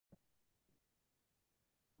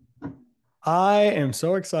I am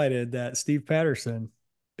so excited that Steve Patterson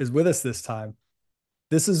is with us this time.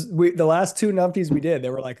 The last two Numpties we did, they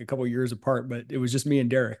were like a couple years apart, but it was just me and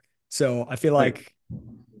Derek. So I feel Right. like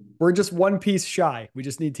we're just one piece shy. We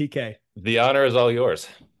just need TK. The honor is all yours.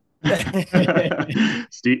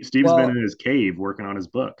 Steve's been in Well, his cave working on his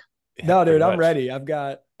book. Yeah, no, pretty dude, I'm much. ready. I've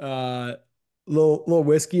got little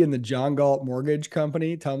whiskey in the John Galt Mortgage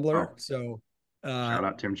Company tumbler. Oh, So shout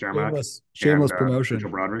out Tim Shamrock shameless and promotion. Mitchell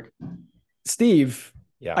Broderick. Steve,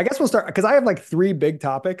 Yeah. I guess we'll start because I have like three big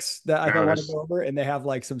topics that I Yeah, want to there's go over, and they have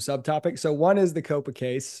like some subtopics. So one is the COPA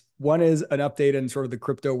case, one is an update in sort of the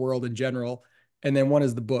crypto world in general, and then one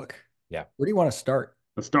is the book. Yeah. Where do you want to start?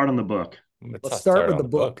 let's start on the book. Let's Let's not start start with on the the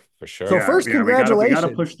book book. for So sure. first, Yeah, we gotta push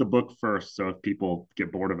congratulations. the book first. So if people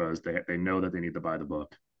get bored of us, they know that they need to buy the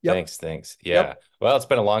book. Yep. Thanks. Yep. Yeah. Well, it's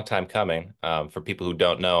been a long time coming. For people who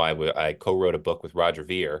don't know, I co-wrote a book with Roger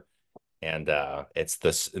Ver, and it's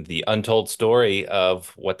the untold story of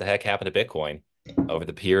what the heck happened to Bitcoin over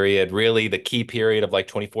the period, really the key period of like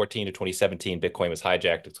 2014 to 2017. Bitcoin was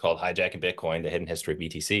hijacked. It's called Hijacking Bitcoin, the hidden history of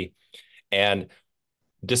BTC. And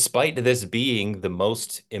despite this being the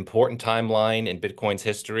most important timeline in Bitcoin's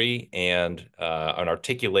history and an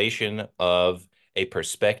articulation of a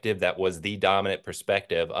perspective that was the dominant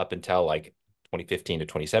perspective up until like 2015 to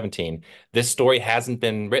 2017, this story hasn't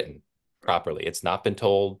been written properly. It's not been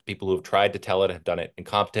told. People who have tried to tell it have done it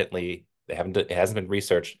incompetently. It hasn't been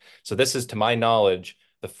researched. So this is, to my knowledge,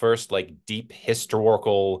 the first like deep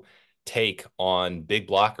historical take on big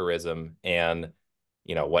blockerism and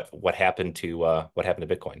what happened to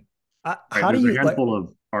Bitcoin. Right. How do There's a you like? handful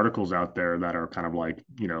of articles out there that are kind of like,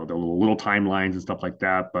 the little timelines and stuff like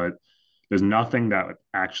that, but there's nothing that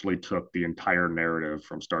actually took the entire narrative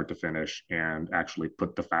from start to finish and actually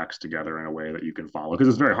put the facts together in a way that you can follow. Because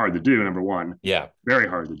it's very hard to do, number one, Yeah, very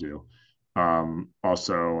hard to do.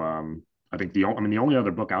 Also, I think the only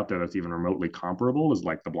other book out there that's even remotely comparable is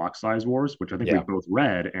like the Block Size Wars, which I think yeah, we've both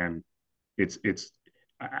read, and it's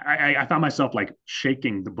I found myself like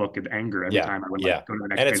shaking the book in anger every yeah, time I would like yeah. go to the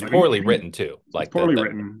next And page. it's Like, poorly written too. it's Like poorly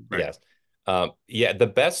written, right? yes. Yeah, the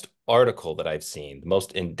best article that I've seen, the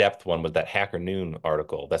most in-depth one was that Hacker Noon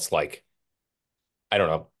article. That's like, I don't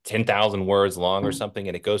know, 10,000 words long or something,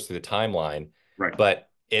 and it goes through the timeline, Right, but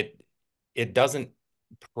it doesn't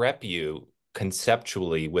prep you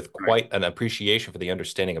conceptually with right, quite an appreciation for the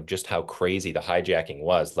understanding of just how crazy the hijacking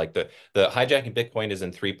was. Like the hijacking Bitcoin is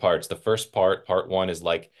in three parts. The first part one is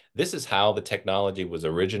like this is how the technology was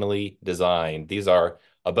originally designed. These are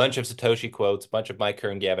a bunch of Satoshi quotes, a bunch of Mike Kerr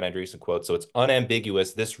and Gavin Andresen quotes. So it's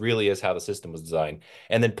unambiguous. This really is how the system was designed.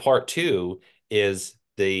 And then part two is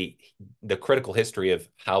the critical history of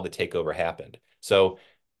how the takeover happened. So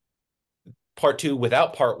part two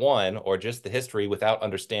without part one, or just the history without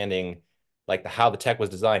understanding like how the tech was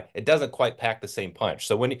designed, it doesn't quite pack the same punch.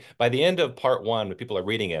 So by the end of part one, when people are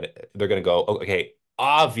reading it, they're going to go, oh, okay,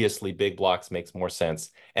 obviously big blocks makes more sense,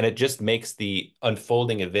 and it just makes the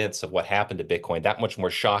unfolding events of what happened to Bitcoin that much more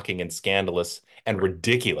shocking and scandalous and right.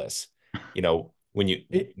 ridiculous. You know,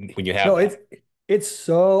 It, when you have no, that. it's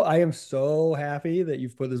so I am so happy that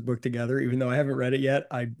you've put this book together, even though I haven't read it yet.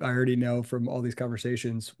 I already know from all these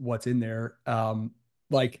conversations what's in there.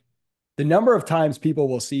 Like the number of times people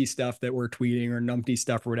will see stuff that we're tweeting or numpty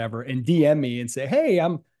stuff or whatever and DM me and say, "Hey,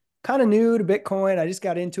 I'm kind of new to Bitcoin. I just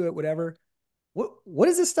got into it, whatever." What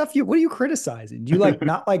is this stuff what are you criticizing? Do you like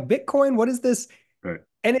not like Bitcoin? What is this? Right.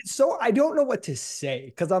 And it's so I don't know what to say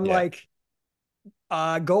because I'm Yeah. like,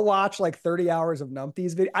 go watch like 30 hours of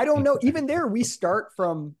Numpties video. I don't know. Even there, we start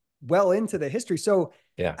from well into the history. So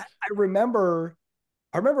Yeah. I remember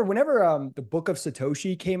whenever the book of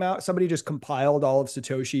Satoshi came out, somebody just compiled all of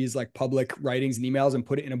Satoshi's like public writings and emails and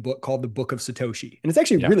put it in a book called the Book of Satoshi. And it's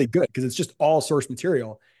actually Yeah. really good because it's just all source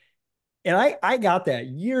material. And I got that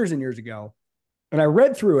years and years ago. And I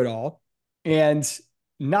read through it all. And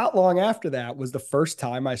not long after that was the first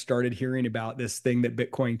time I started hearing about this thing that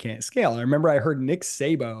Bitcoin can't scale. I remember I heard Nick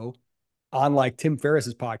Szabo on like Tim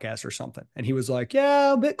Ferriss's podcast or something. And he was like,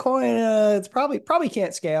 yeah, Bitcoin, it's probably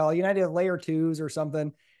can't scale. You need to have layer twos or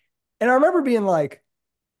something. And I remember being like,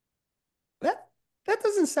 that that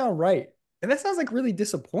doesn't sound right. And that sounds like really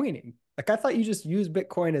disappointing. Like I thought you just use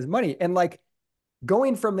Bitcoin as money. And like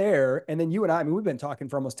going from there, and then you and I mean, we've been talking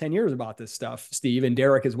for almost 10 years about this stuff, Steve and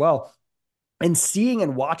Derek as well. And seeing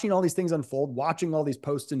and watching all these things unfold, watching all these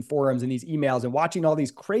posts and forums and these emails and watching all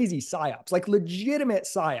these crazy psyops, like legitimate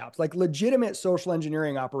social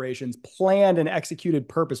engineering operations planned and executed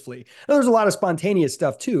purposefully. Now, there's a lot of spontaneous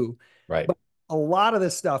stuff too, Right. but a lot of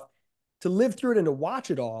this stuff to live through it and to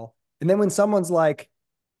watch it all. And then when someone's like,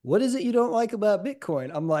 what is it you don't like about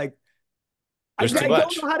Bitcoin? I'm like, There's too I don't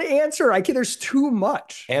much. know how to answer. There's too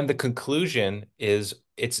much. And the conclusion is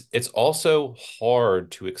it's also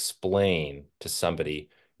hard to explain to somebody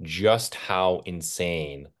just how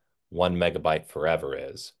insane 1 megabyte forever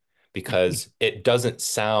is because it doesn't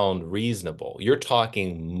sound reasonable. You're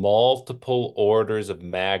talking multiple orders of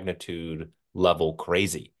magnitude level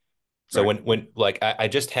crazy. So Right. when like I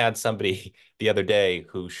just had somebody the other day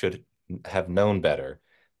who should have known better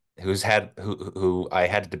who I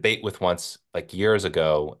had to debate with once like years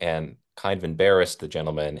ago and kind of embarrassed the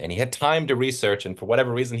gentleman and he had time to research and for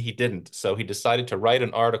whatever reason he didn't. So he decided to write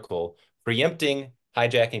an article preempting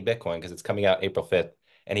hijacking Bitcoin because it's coming out April 5th.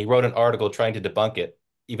 And he wrote an article trying to debunk it,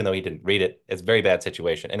 even though he didn't read it. It's a very bad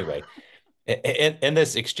situation. Anyway, in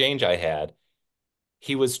this exchange I had,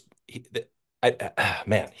 he was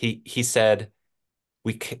man, he said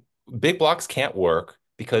we can, big blocks can't work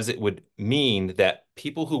because it would mean that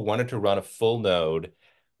people who wanted to run a full node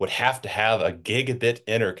would have to have a gigabit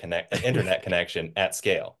internet connection at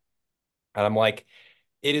scale. And I'm like,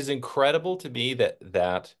 it is incredible to me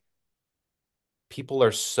that people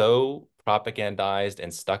are so propagandized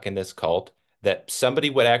and stuck in this cult that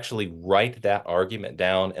somebody would actually write that argument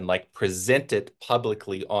down and like present it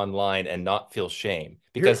publicly online and not feel shame.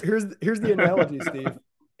 Because Here's the analogy, Steve.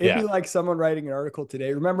 It'd be yeah, like someone writing an article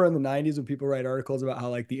today. Remember in the 90s when people write articles about how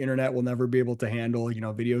like the internet will never be able to handle,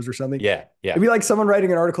 videos or something? yeah, It'd yeah. be like someone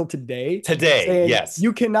writing an article today Today, saying yes.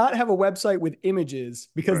 you cannot have a website with images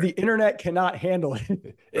because Right. the internet cannot handle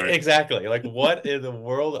it. Right. Exactly. Like, what in the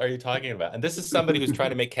world are you talking about? And this is somebody who's trying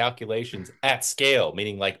to make calculations at scale,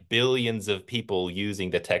 meaning like billions of people using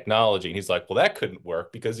the technology. And he's like, well, that couldn't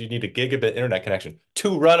work because you need a gigabit internet connection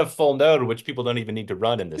to run a full node, which people don't even need to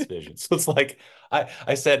run in this vision. So it's like,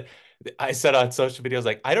 I said, I said on social media, I was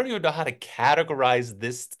like, I don't even know how to categorize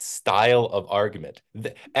this style of argument.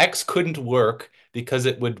 The X couldn't work because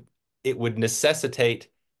it would necessitate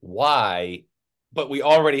Y, but we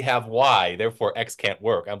already have Y, therefore X can't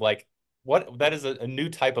work. I'm like, what? That is a new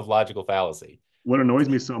type of logical fallacy. What annoys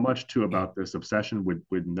me so much too about this obsession with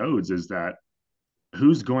nodes is that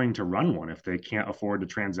who's going to run one if they can't afford to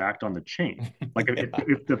transact on the chain? Like Yeah.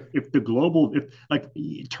 if the global if like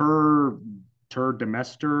Tur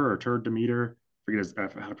Demester or Tur Demeter, forget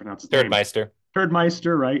how to pronounce his Third name, Meister.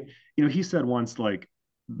 Turdmeister, right? He said once like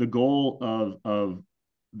the goal of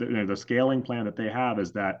the scaling plan that they have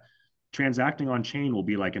is that transacting on chain will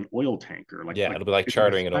be like an oil tanker, Yeah, it'll be like it's like a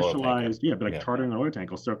chartering an oil tanker. specialized, yeah, but like Yeah. chartering an oil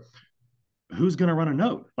tanker. So who's going to run a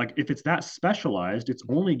node? Like if it's that specialized, it's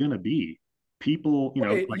only going to be people,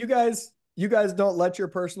 Wait, like you guys don't let your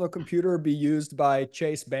personal computer be used by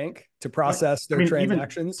Chase Bank to right. process I their mean, even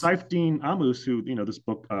transactions? Saifdeen Ammous, who this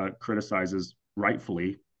book criticizes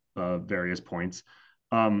rightfully various points,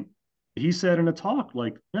 um, he said in a talk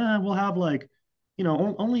like, we'll have like,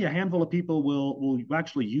 only a handful of people will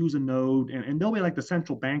actually use a node, and they'll be like the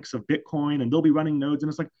central banks of Bitcoin, and they'll be running nodes, and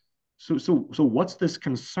it's like, so what's this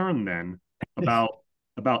concern then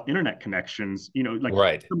about internet connections? Like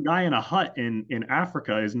Right. some guy in a hut in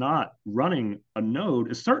Africa is not running a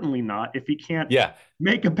node. Is certainly not if he can't Yeah.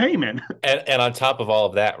 make a payment. And on top of all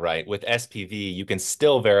of that, right, with SPV, you can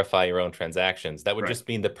still verify your own transactions. That would Right. just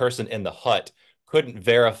mean the person in the hut couldn't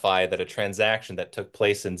verify that a transaction that took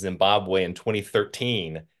place in Zimbabwe in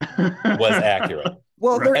 2013 was accurate.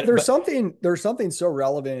 Well, Right. But there's something so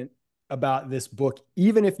relevant about this book,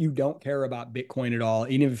 even if you don't care about Bitcoin at all,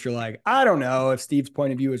 even if you're like, I don't know if Steve's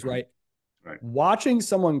point of view is right. Right. Watching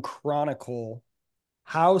someone chronicle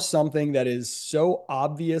how something that is so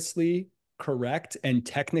obviously correct and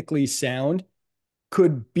technically sound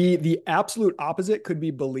could be the absolute opposite, could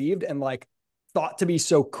be believed and like thought to be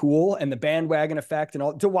so cool, and the bandwagon effect and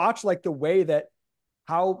all, to watch like the way that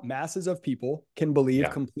how masses of people can believe yeah,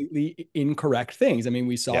 completely incorrect things. I mean,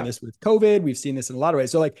 we saw yeah. this with COVID. We've seen this in a lot of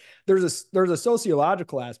ways. So like there's a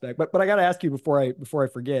sociological aspect, but I got to ask you before I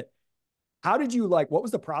forget, how did you like, what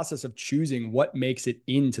was the process of choosing what makes it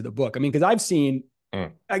into the book? I mean, because I've seen,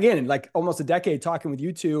 Mm. again, like almost a decade talking with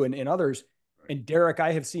you two and others, Right. and Derek,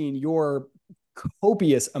 I have seen your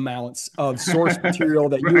copious amounts of source material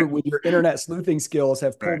that you, Right. with your internet sleuthing skills,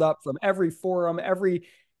 have Right. pulled up from every forum,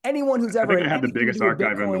 anyone who's I ever think had I have the anything to biggest do with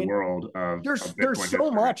archive in the Bitcoin. world of There's Bitcoin so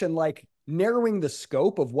history. much, and like narrowing the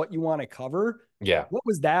scope of what you want to cover. Yeah. What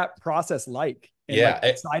was that process like? And Yeah.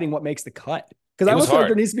 like deciding what makes the cut? Because I It was almost feel like there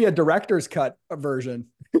hard. needs to be a director's cut version.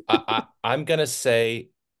 I'm gonna say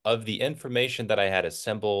of the information that I had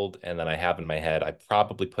assembled and that I have in my head, I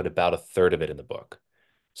probably put about a third of it in the book.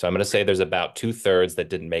 So I'm going to say there's about 2/3 that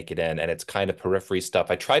didn't make it in, and it's kind of periphery stuff.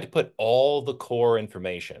 I tried to put all the core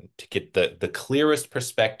information to get the clearest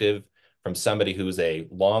perspective from somebody who's a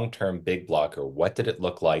long-term big blocker. What did it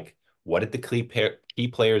look like? What did the key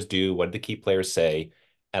players do? What did the key players say?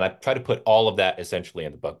 And I try to put all of that essentially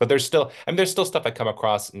in the book. But there's still stuff I come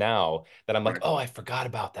across now that I'm like, Right. oh, I forgot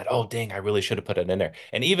about that. Oh, dang, I really should have put it in there.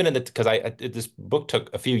 And even because this book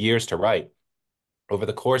took a few years to write. Over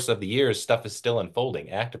the course of the years, stuff is still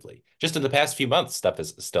unfolding actively. Just in the past few months, stuff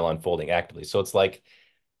is still unfolding actively. So it's like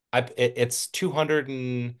it's 200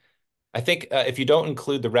 and I think if you don't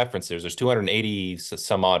include the references, there's 280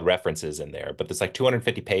 some odd references in there, but there's like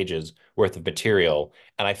 250 pages worth of material,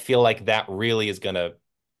 and I feel like that is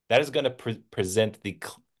gonna present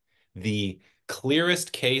the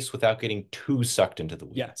clearest case without getting too sucked into the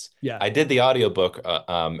Yeah. weeds. Yeah. I did the audiobook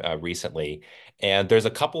recently, and there's a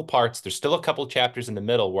couple parts, there's still a couple chapters in the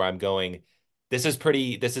middle where I'm going, this is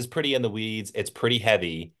pretty in the weeds, it's pretty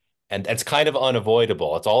heavy, and it's kind of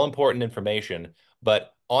unavoidable. It's all important information,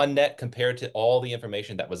 but on net compared to all the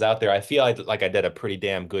information that was out there, I feel like I did a pretty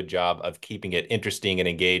damn good job of keeping it interesting and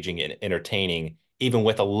engaging and entertaining, even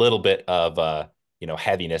with a little bit of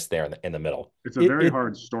heaviness there in the middle. It's a It, very it,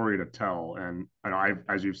 hard story to tell, and I've,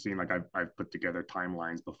 as you've seen, like I've put together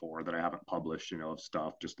timelines before that I haven't published, of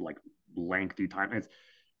stuff, just like lengthy time.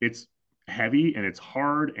 It's heavy and it's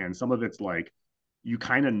hard, and some of it's like you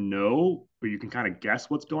kind of know, but you can kind of guess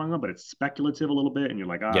what's going on, but it's speculative a little bit, and you're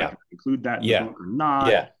like, I Yeah, can include that in the yeah, book or not.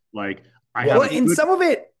 yeah, Like I well, have well, a and good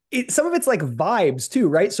some of it's like vibes too,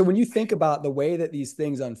 right? So when you think about the way that these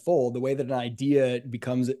things unfold, the way that an idea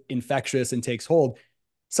becomes infectious and takes hold,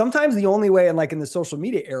 sometimes the only way, and like in the social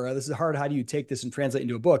media era, this is hard. How do you take this and translate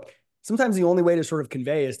into a book? Sometimes the only way to sort of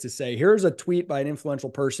convey is to say, here's a tweet by an influential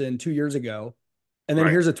person 2 years ago. And then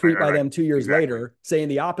right, here's a right, tweet right, by right. them 2 years Exactly. later saying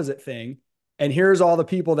the opposite thing. And here's all the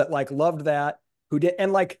people that like loved that who did.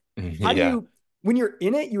 And like, how do yeah, you, when you're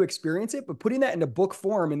in it, you experience it, but putting that into book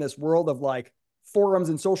form in this world of like forums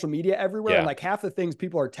and social media everywhere. And yeah, like half the things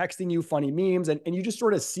people are texting you funny memes and you just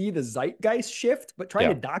sort of see the zeitgeist shift, but trying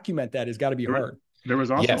to yeah, document that has got to be There, hard. there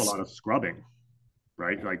was also a yes, lot of scrubbing,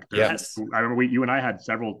 right? Like there's, Yes. I remember you and I had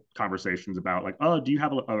several conversations about like, oh, do you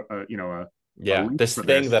have a yeah. link This for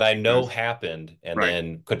thing this? that I know Because happened and right,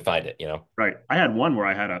 then couldn't find it. right. I had one where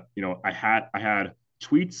I had I had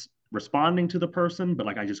tweets responding to the person, but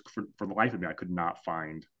like I just for the life of me, I could not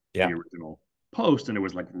find the Yeah, original post, and it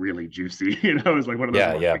was like really juicy. It was like one of those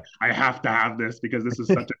yeah, ones yeah, like I have to have this because this is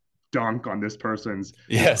such a dunk on this person's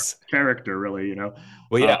yes. character, really.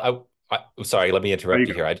 Well, Uh, yeah, sorry, let me there you interrupt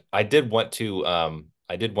you go. here. I did want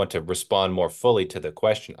to respond more fully to the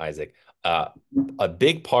question, Isaac. Uh, a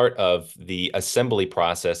big part of the assembly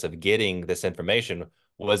process of getting this information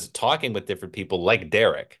was talking with different people like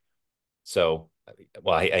Derek. So,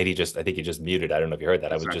 well, I think he just muted. I don't know if you heard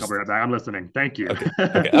that. I was Sorry, I'll be just right back. I'm listening. Thank you. okay,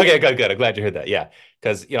 okay, okay, good, good. I'm glad you heard that. Yeah,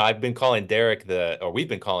 because I've been calling Derek or we've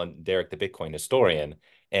been calling Derek the Bitcoin historian,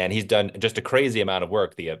 and he's done just a crazy amount of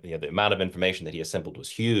work. The amount of information that he assembled was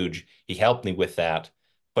huge. He helped me with that,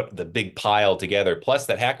 put the big pile together. Plus,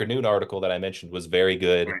 that Hacker Noon article that I mentioned was very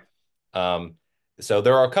good. Right. Um, so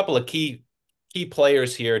there are a couple of key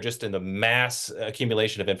players here, just in the mass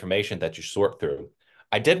accumulation of information that you sort through.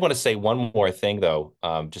 I did want to say one more thing, though,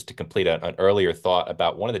 just to complete an earlier thought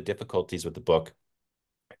about one of the difficulties with the book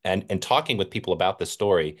and talking with people about the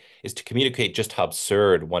story is to communicate just how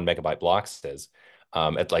absurd 1 MB blocks is,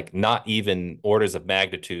 at like not even orders of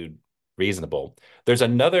magnitude reasonable. There's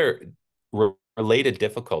another related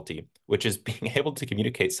difficulty, which is being able to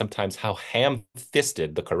communicate sometimes how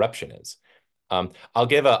ham-fisted the corruption is. I'll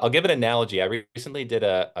give an analogy. I recently did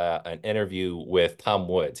an interview with Tom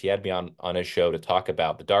Woods. He had me on his show to talk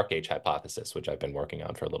about the dark age hypothesis, which I've been working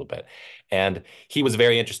on for a little bit. And he was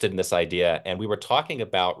very interested in this idea. And we were talking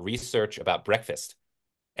about research about breakfast.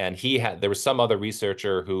 And there was some other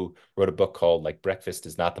researcher who wrote a book called like Breakfast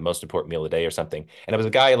is Not the Most Important Meal of the Day or something. And it was a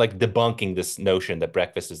guy like debunking this notion that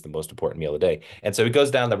breakfast is the most important meal of the day. And so he goes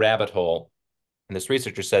down the rabbit hole. And this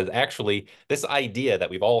researcher says, actually, this idea that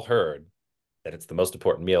we've all heard that it's the most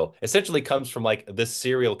important meal essentially comes from like the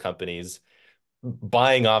cereal companies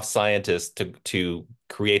buying off scientists to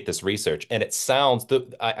create this research. And it sounds,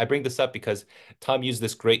 I bring this up because Tom used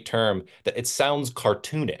this great term that it sounds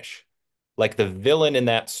cartoonish. Like the villain in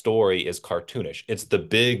that story is cartoonish. It's the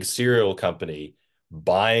big cereal company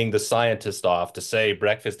buying the scientist off to say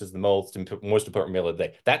breakfast is the most important meal of the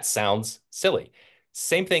day. That sounds silly.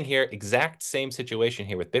 Same thing here, exact same situation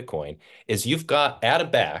here with Bitcoin is you've got Adam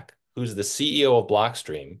Back, who's the CEO of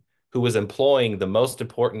Blockstream, who was employing the most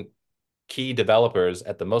important key developers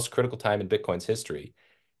at the most critical time in Bitcoin's history,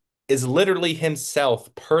 is literally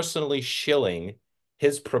himself personally shilling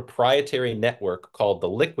his proprietary network called the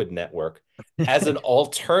Liquid Network as an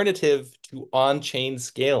alternative to on-chain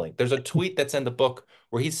scaling. There's a tweet that's in the book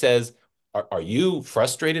where he says, are you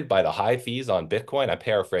frustrated by the high fees on Bitcoin? I'm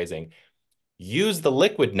paraphrasing. Use the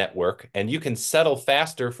liquid network and you can settle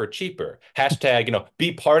faster for cheaper. Hashtag,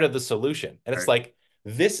 be part of the solution. And it's Right. like,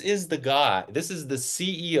 this is the guy, this is the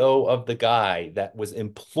CEO of the guy that was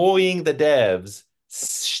employing the devs,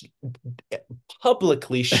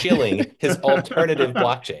 publicly shilling his alternative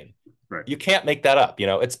blockchain. Right. You can't make that up.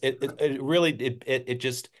 It really it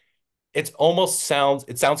just it sounds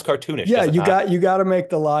cartoonish, Yeah, does it not? you got to make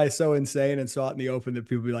the lie so insane and so out in the open that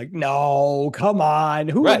people be like, "No, come on,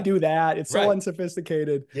 who would Right, do that? It's so right.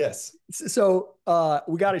 unsophisticated." Yes. So,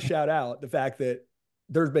 we got to shout out the fact that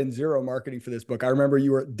there's been zero marketing for this book. I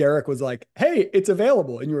remember Derek was like, "Hey, it's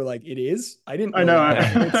available," and you were like, "It is? I didn't I know know.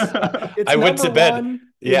 that." It's I went number to bed. one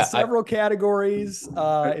in Yeah, several categories.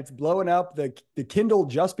 It's blowing up. The Kindle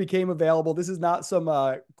just became available. This is not some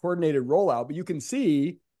coordinated rollout, but you can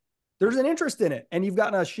see there's an interest in it, and you've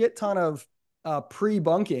gotten a shit ton of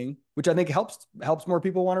pre-bunking, which I think helps more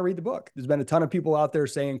people want to read the book. There's been a ton of people out there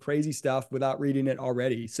saying crazy stuff without reading it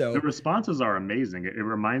already. The So responses are amazing. It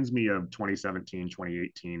reminds me of 2017,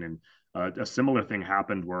 2018, and a similar thing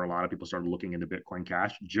happened where a lot of people started looking into Bitcoin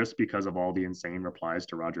Cash just because of all the insane replies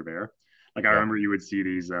to Roger Ver. Like I yeah. remember you would see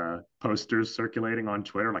these posters circulating on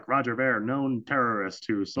Twitter, like Roger Ver, known terrorist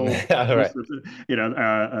who sold, All right.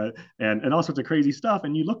 and all sorts of crazy stuff.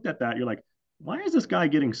 And you looked at that, you're like, why is this guy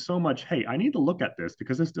getting so much hate? I need to look at this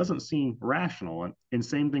because this doesn't seem rational. And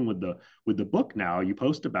same thing with the book now. You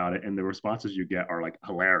post about it and the responses you get are like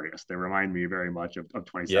hilarious. They remind me very much of Yeah.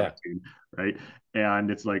 2017, right?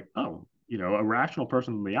 And it's like, oh, a rational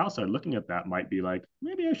person from the outside looking at that might be like,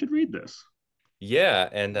 maybe I should read this. Yeah,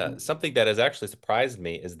 and something that has actually surprised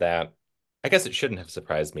me is that I guess it shouldn't have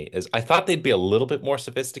surprised me is I thought they'd be a little bit more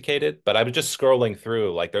sophisticated, but I was just scrolling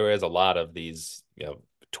through like there is a lot of these,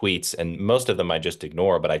 tweets and most of them I just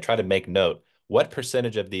ignore, but I try to make note what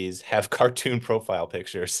percentage of these have cartoon profile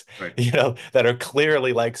pictures, Right. that are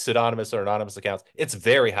clearly like pseudonymous or anonymous accounts. It's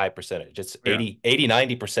very high percentage. It's Yeah.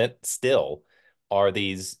 90% still are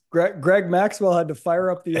these Greg Maxwell had to fire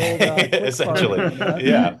up the old click farm essentially. again, huh?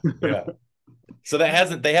 Yeah, yeah. So they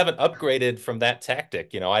haven't upgraded from that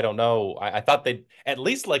tactic. I don't know. I thought they'd at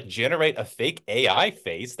least like generate a fake AI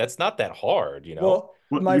face. That's not that hard. Well,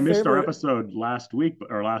 Well, my you missed our favorite. episode last week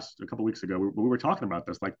or last a couple weeks ago. We were talking about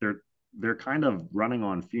this. Like they're kind of running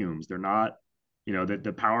on fumes. They're not,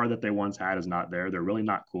 the power that they once had is not there. They're really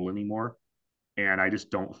not cool anymore. And I just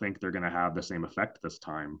don't think they're going to have the same effect this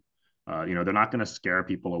time. They're not going to scare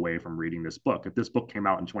people away from reading this book. If this book came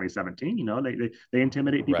out in 2017, they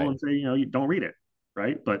intimidate people Right. and say, you don't read it,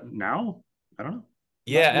 right? But now, I don't know. My,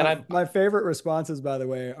 Yeah, and my I'm my favorite responses, by the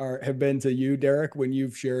way, have been to you, Derek, when you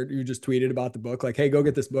just tweeted about the book, like, "Hey, go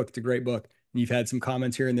get this book. It's a great book." And you've had some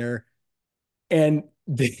comments here and there, and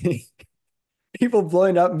the people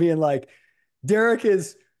blowing up and being like, "Derek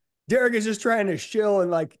is Derek is just trying to shill and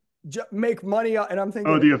like make money." And I'm Oh,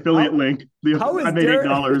 thinking, the affiliate link. how I is made Derek?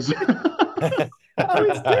 $8. How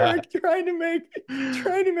is Derek trying to make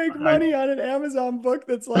I, money on an Amazon book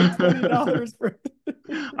that's like $20 for?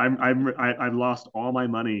 I've lost all my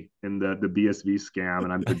money in the BSV scam,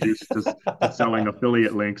 and I'm reduced to selling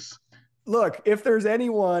affiliate links. Look, if there's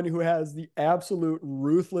anyone who has the absolute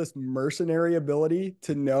ruthless mercenary ability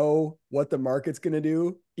to know what the market's going to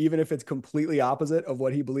do, even if it's completely opposite of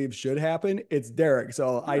what he believes should happen, it's Derek.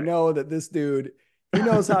 So I Right. know that this dude, he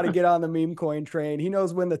knows how to get on the meme coin train. He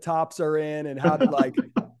knows when the tops are in and how to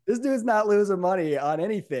this dude's not losing money on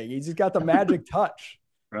anything. He's just got the magic touch.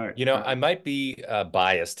 Right. I might be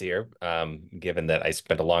biased here, given that I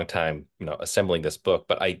spent a long time, assembling this book,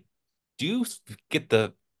 but I do get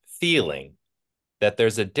the feeling that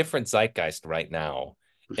there's a different zeitgeist right now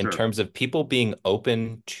For in sure. terms of people being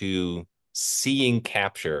open to seeing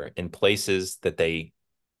capture in places that they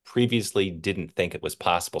previously didn't think it was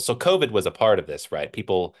possible. So COVID was a part of this, right?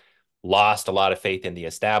 People lost a lot of faith in the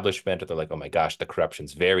establishment, or they're like, oh my gosh, the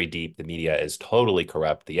corruption's very deep. The media is totally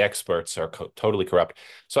corrupt. The experts are totally corrupt.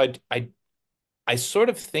 So I sort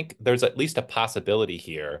of think there's at least a possibility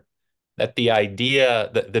here that the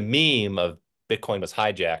idea that the meme of Bitcoin was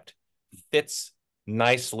hijacked fits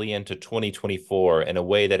nicely into 2024 in a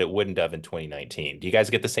way that it wouldn't have in 2019. Do you guys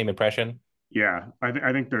get the same impression? Yeah,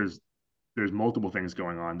 I think there's multiple things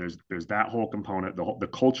going on. There's that whole component. The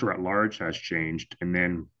culture at large has changed, and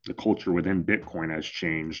then the culture within Bitcoin has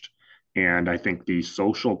changed. And I think the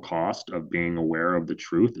social cost of being aware of the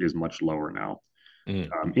truth is much lower now. Mm.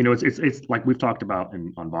 It's like we've talked about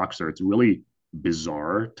on Voxer. It's really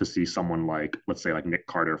bizarre to see someone like, let's say, like Nick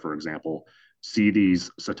Carter, for example, see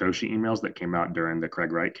these Satoshi emails that came out during the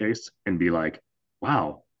Craig Wright case and be like,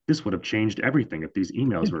 "Wow, this would have changed everything if these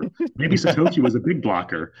emails were, maybe Satoshi was a big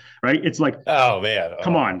blocker, right? It's like, Oh man.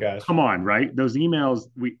 come Oh my on, gosh. come on, right? Those emails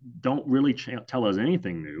we don't really tell us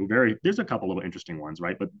anything new. There's a couple of interesting ones,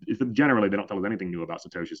 right? But generally they don't tell us anything new about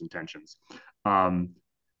Satoshi's intentions. Um,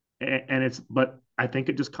 and it's, but I think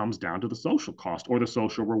it just comes down to the social cost or the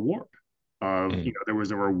social reward of, Mm. there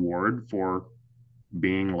was a reward for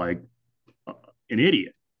being like an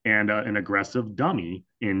idiot and an aggressive dummy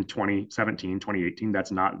in 2017, 2018.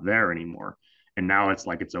 That's not there anymore. And now it's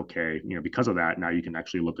like, it's okay, because of that, now you can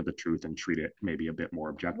actually look at the truth and treat it maybe a bit more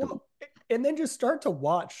objectively. Well, and then just start to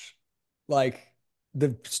watch like the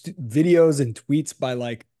videos and tweets by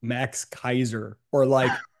like Max Kaiser or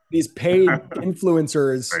like these paid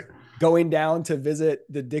influencers Right. going down to visit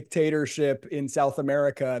the dictatorship in South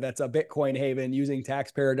America that's a Bitcoin haven using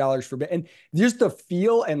taxpayer dollars for and just the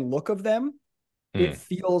feel and look of them, it Mm.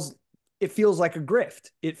 feels it feels like a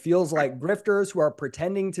grift. It feels like grifters who are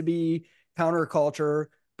pretending to be counterculture,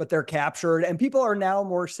 but they're captured. And people are now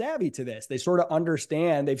more savvy to this. They sort of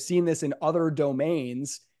understand. They've seen this in other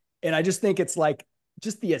domains. And I just think it's like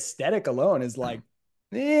just the aesthetic alone is like,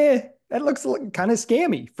 that looks kind of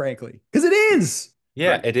scammy, frankly, because it is.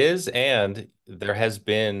 Yeah, Right. it is. And there has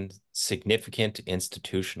been significant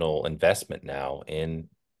institutional investment now in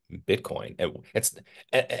Bitcoin. It's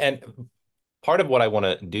and part of what I want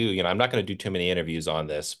to do, I'm not going to do too many interviews on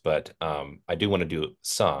this, but I do want to do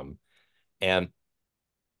some. And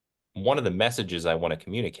one of the messages I want to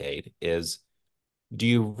communicate is, do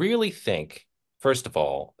you really think, first of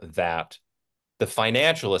all, that the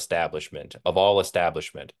financial establishment of all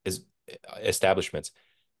establishments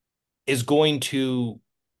is going to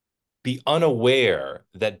be unaware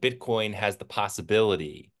that Bitcoin has the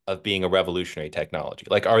possibility of being a revolutionary technology?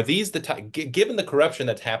 Like, are these given the corruption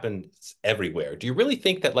that's happened everywhere, do you really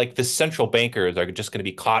think that like the central bankers are just going to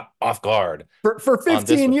be caught off guard For on this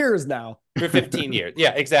 15 one years now. for 15 years?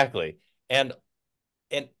 Yeah, exactly. And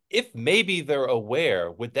and if maybe they're aware,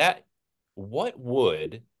 what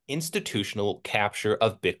would institutional capture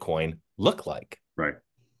of Bitcoin look like? Right.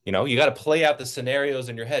 You got to play out the scenarios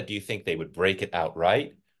in your head. Do you think they would break it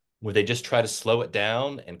outright? Would they just try to slow it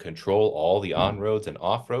down and control all the on-roads and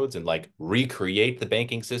off-roads and like recreate the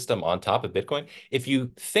banking system on top of Bitcoin? If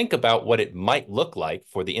you think about what it might look like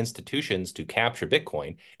for the institutions to capture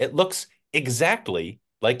Bitcoin, it looks exactly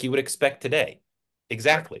like you would expect today. Right.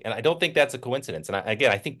 Exactly. And I don't think that's a coincidence. And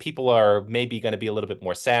again, I think people are maybe going to be a little bit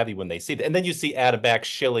more savvy when they see that. And then you see Adam Back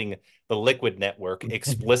shilling the Liquid network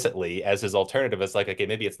explicitly as his alternative. It's like, okay,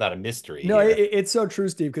 maybe it's not a mystery No, here. it's so true,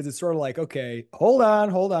 Steve, because it's sort of like, okay, hold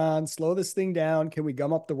on, slow this thing down. Can we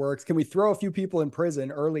gum up the works? Can we throw a few people in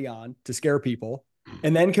prison early on to scare people?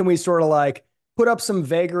 And then can we sort of like put up some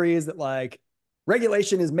vagaries that like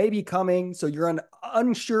regulation is maybe coming, so you're on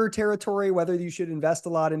unsure territory whether you should invest a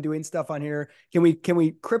lot in doing stuff on here. Can we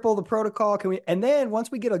cripple the protocol? Can we? And then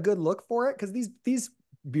once we get a good look for it, because these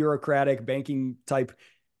bureaucratic banking type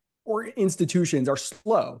or institutions are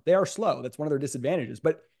slow. They are slow. That's one of their disadvantages.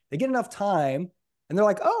 But they get enough time and they're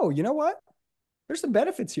like, oh, you know what? There's some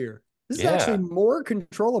benefits here. This is actually Yeah. more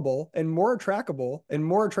controllable and more trackable and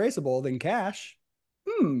more traceable than cash.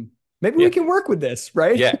 Hmm. Maybe we Yeah. can work with this,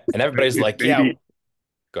 right? Yeah. And everybody's It's like, yeah, maybe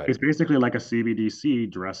go ahead. it's basically like a CBDC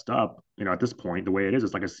dressed up. At this point, the way it is,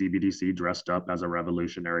 it's like a CBDC dressed up as a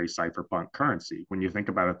revolutionary cypherpunk currency. When you think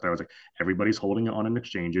about it, though, it's like everybody's holding it on in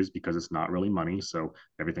exchanges because it's not really money, so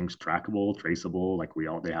everything's trackable, traceable. Like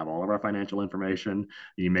they have all of our financial information.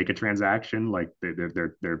 You make a transaction, like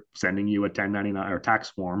they're sending you a 1099 or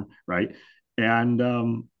tax form, right? And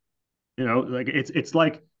like it's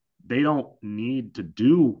like they don't need to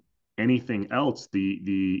do anything else.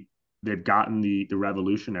 They've gotten the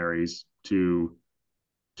revolutionaries to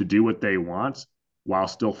do what they want while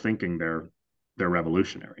still thinking they're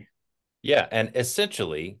revolutionary. Yeah. And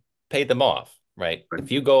essentially pay them off, right? But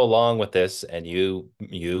If you go along with this and you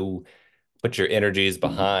put your energies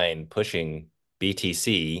behind pushing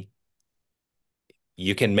BTC,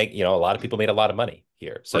 you can make, a lot of people made a lot of money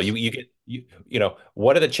here. of So course,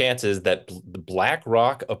 what are the chances that the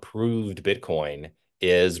BlackRock approved Bitcoin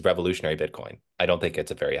is revolutionary Bitcoin? I don't think it's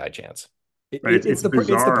a very high chance. right? It's It's the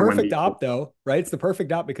bizarre when perfect people op though, right? It's the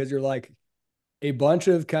perfect op because you're like a bunch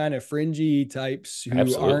of kind of fringy types who aren't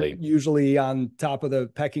Absolutely. usually on top of the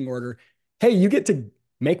pecking order. Hey, you get to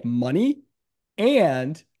make money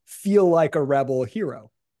and feel like a rebel hero.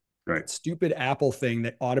 right. That stupid Apple thing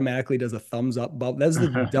that automatically does a thumbs up button. That's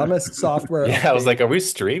the dumbest software Yeah, I was update. like, are we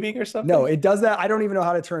streaming or No, something? it does that. I don't even know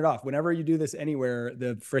how to turn it off. Whenever you do this anywhere,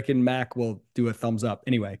 the freaking Mac will do a thumbs up.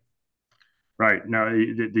 Anyway, Right. Now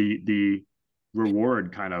the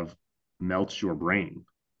reward kind of melts your brain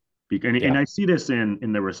And I see this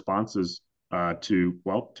in the responses to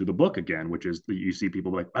the book again, which is you see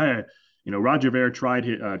people like, hey, Roger Ver tried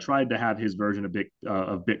to have his version of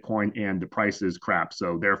Bitcoin, and the price is crap.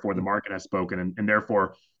 So therefore, the market has spoken, and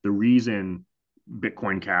therefore the reason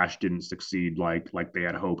Bitcoin Cash didn't succeed like they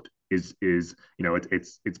had hoped is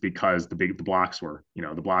it's because the blocks were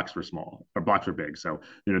small, or blocks were big. So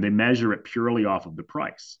they measure it purely off of the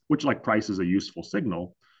price, which like price is a useful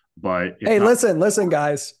signal, but it's Hey, not. listen,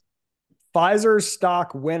 guys. Pfizer's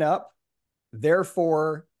stock went up.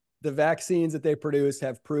 Therefore, the vaccines that they produce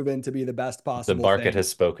have proven to be the best The possible market thing. has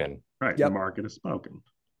spoken. Right. The Yep. market has spoken.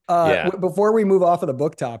 Yeah. Before we move off of the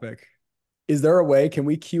book topic, is there a way, can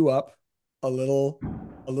we queue up a little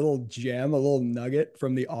gem, a little nugget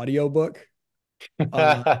from the audiobook?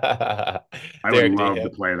 I would Derek, do love to you,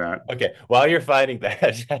 play that. okay. While you're finding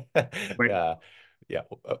that, Wait, yeah, yeah.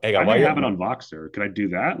 Hang I on. While might you're have it on Voxer. Could I do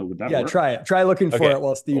that? Would that Yeah, work? try it. Try looking for okay. it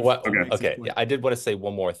while Steve What? Okay. makes his Okay. point. Yeah, I did want to say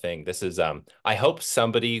one more thing. This is I hope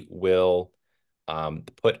somebody will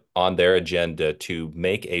put on their agenda to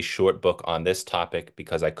make a short book on this topic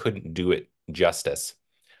because I couldn't do it justice.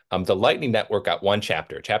 The Lightning Network got one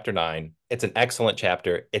chapter, chapter 9. It's an excellent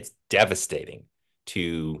chapter. It's devastating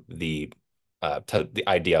to the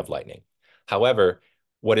idea of Lightning. However,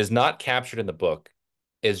 what is not captured in the book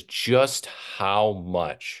is just how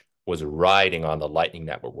much was riding on the Lightning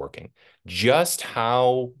Network working, just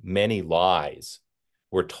how many lies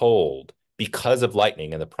were told because of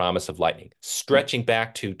Lightning and the promise of Lightning, stretching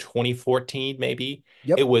back to 2014, maybe.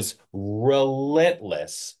 It Yep. was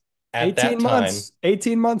relentless at 18 that time. months,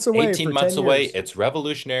 18 months away 18 for months 10 away. years. It's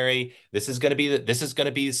revolutionary. This is going to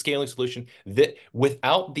be the scaling solution. That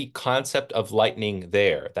without the concept of Lightning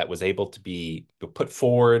there, that was able to be put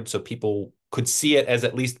forward so people could see it as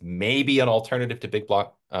at least maybe an alternative to big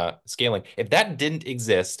block scaling. If that didn't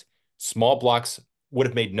exist, small blocks would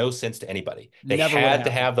have made no sense to anybody. They Never would have had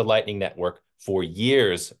to happened. have the Lightning Network for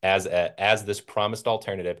years as this promised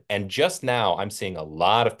alternative. And just now, I'm seeing a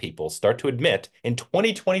lot of people start to admit in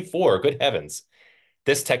 2024, good heavens,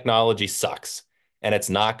 this technology sucks and it's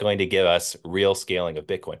not going to give us real scaling of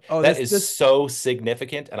Bitcoin. Oh, That this is this so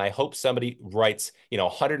significant. And I hope somebody writes,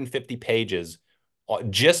 150 pages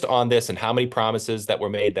just on this and how many promises that were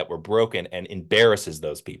made that were broken and embarrasses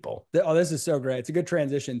those people. Oh, this is so great. It's a good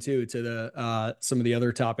transition too to the some of the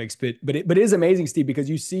other topics, but it is amazing, Steve, because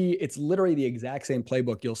you see it's literally the exact same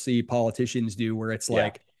playbook you'll see politicians do, where it's Yeah.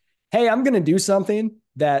 like, hey, I'm going to do something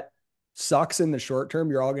that sucks in the short term.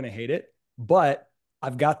 You're all going to hate it, but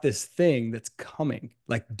I've got this thing that's coming.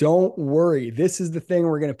 Like, don't worry. This is the thing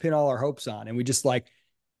we're going to pin all our hopes on, and we just like,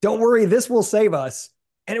 don't worry, this will save us.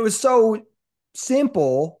 And it was so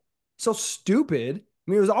simple, so stupid. I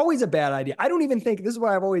mean, it was always a bad idea. I don't even think, this is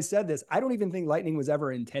why I've always said this, I don't even think Lightning was ever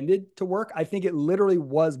intended to work. I think it literally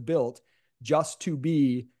was built just to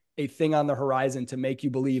be a thing on the horizon to make you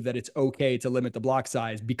believe that it's okay to limit the block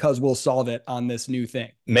size because we'll solve it on this new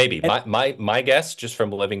thing. Maybe And my guess, just from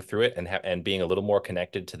living through it and being a little more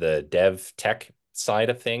connected to the dev tech side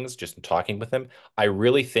of things, just talking with them, I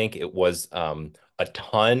really think it was a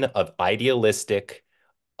ton of idealistic,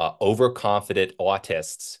 overconfident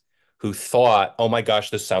autists who thought, "Oh my gosh,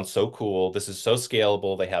 this sounds so cool. This is so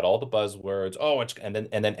scalable." They had all the buzzwords. Oh, and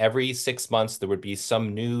then every 6 months there would be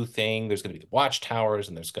some new thing. There's going to be the watchtowers,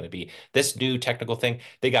 and there's going to be this new technical thing.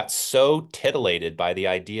 They got so titillated by the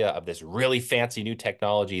idea of this really fancy new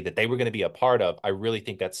technology that they were going to be a part of. I really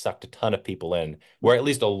think that sucked a ton of people in, where at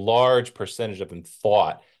least a large percentage of them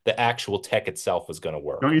thought the actual tech itself was going to Don't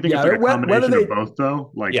work. you think it's yeah, like a whether combination of they, both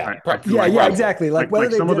though? Like Yeah, I feel yeah, like yeah, probably. exactly. Like whether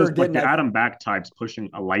like they some of did or those like didn't, the Adam Back types pushing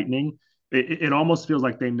a Lightning, it almost feels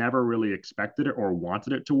like they never really expected it or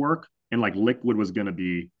wanted it to work. And like Liquid was going to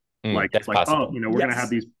be like That's it's like, oh, possible. we're going to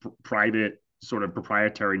have yes, these private sort of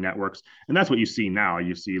proprietary networks, and that's what you see now.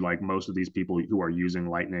 You see like most of these people who are using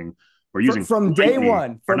Lightning or using from day Lightning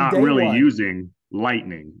one, are from not day really one, using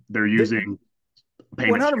Lightning. They're the, using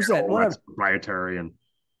payment 100%, channel that's 100. proprietary. And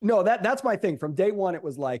No, that's my thing. From day one, it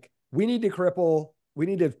was like, we need to cripple, we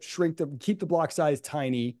need to keep the block size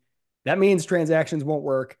tiny. That means transactions won't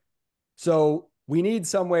work. So we need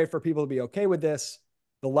some way for people to be okay with this.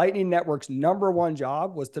 The Lightning Network's number one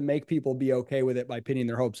job was to make people be okay with it by pinning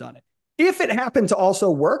their hopes on it. If it happened to also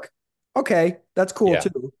work, okay, that's cool Yeah.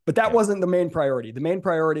 too. But that Yeah. wasn't the main priority. The main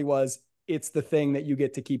priority was it's the thing that you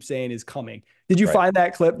get to keep saying is coming. Did you Right. find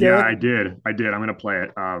that clip, yeah, Derek? I did. I'm gonna play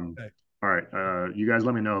it. Okay. All right. You guys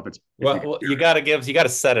let me know if you can Well, hear you it. got to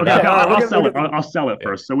set it Okay, Yeah, up. okay, all right, I'll sell we'll it. get I'll sell it Yeah.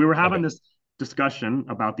 first. So we were having Okay. this discussion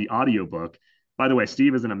about the audiobook. By the way,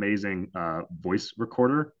 Steve is an amazing voice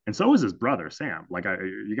recorder, and so is his brother Sam. Like,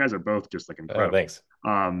 you guys are both just like Oh, incredible. thanks.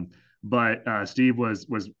 Um, but Steve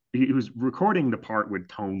he was recording the part with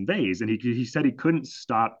Tone Vays, and he said he couldn't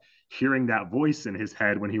stop hearing that voice in his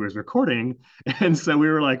head when he was recording. And so we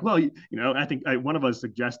were like, well, I think one of us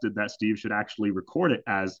suggested that Steve should actually record it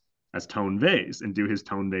as Tone Vays and do his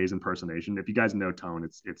Tone Vays impersonation. If you guys know Tone,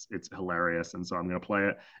 it's hilarious, and so I'm going to play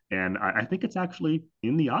it. And I think it's actually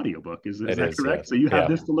in the audiobook. Is It that is, correct? yes. So you have Yeah.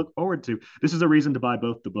 this to look forward to. This is a reason to buy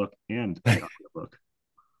both the book and the audiobook.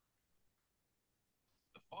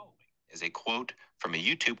 The following is a quote from a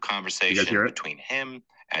YouTube You guys conversation hear it? between him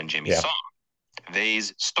and Jimmy Yeah. Song.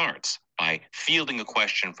 Vays starts by fielding a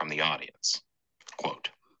question from the audience. Quote,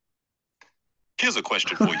 "Here's a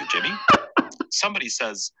question for you, Jimmy. Somebody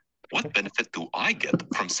says, what benefit do I get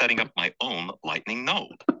from setting up my own Lightning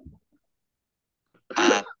node?"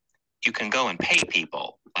 You can go and pay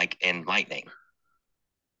people, like in Lightning.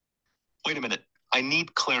 Wait a minute. I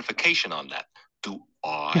need clarification on that. Do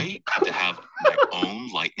I have to have my own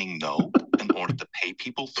Lightning node in order to pay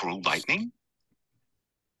people through Lightning?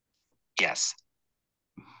 Yes.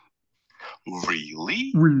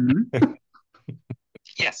 Really?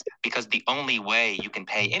 Yes, because the only way you can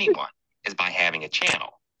pay anyone is by having a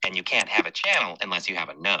channel. And you can't have a channel unless you have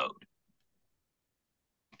a node.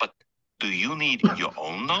 But do you need your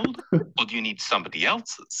own node, or do you need somebody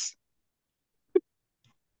else's?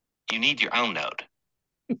 You need your own node.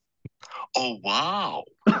 Oh, wow.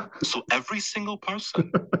 So every single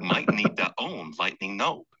person might need their own Lightning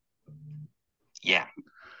node. Yeah.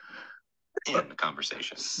 In the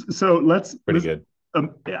conversation. So Pretty good.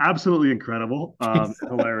 Absolutely incredible,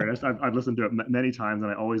 hilarious. I've listened to it many times,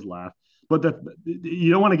 and I always laugh. But you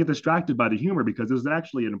don't want to get distracted by the humor, because there's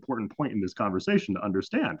actually an important point in this conversation to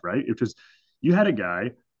understand, right? Which is, you had a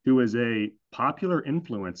guy who is a popular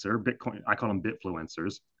influencer, Bitcoin. I call them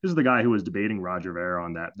Bitfluencers. This is the guy who was debating Roger Ver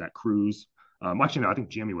on that cruise. Actually, no, I think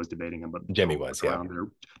Jimmy was debating him, but Jimmy was, yeah.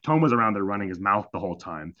 Tone was around there running his mouth the whole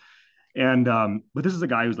time. And but this is a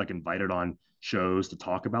guy who's like invited on shows to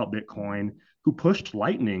talk about Bitcoin, who pushed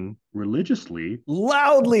Lightning religiously,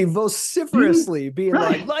 loudly, vociferously, being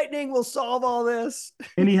right. like, Lightning will solve all this.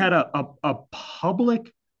 And he had a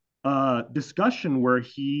public discussion where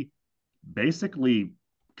he basically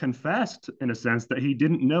confessed, in a sense, that he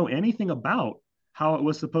didn't know anything about how it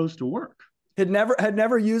was supposed to work. Had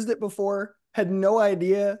never used it before, had no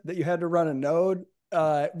idea that you had to run a node,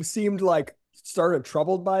 seemed like started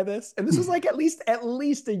troubled by this. And this was like at least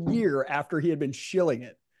a year after he had been shilling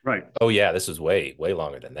it. Right. Oh yeah, this is way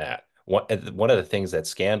longer than that. One of the things that's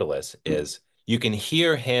scandalous is you can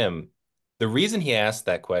hear him. The reason he asked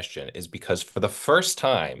that question is because for the first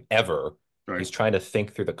time ever, right. He's trying to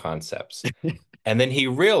think through the concepts. And then he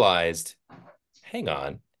realized, hang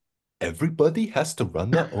on, everybody has to run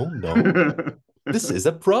their own node. This is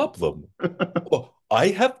a problem. Well, I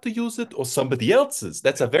have to use it or somebody else's.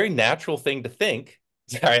 That's a very natural thing to think.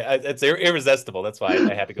 Sorry, it's irresistible. That's why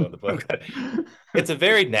I had to go in the book. It's a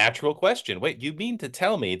very natural question. Wait, you mean to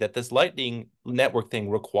tell me that this Lightning Network thing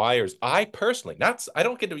requires I personally, I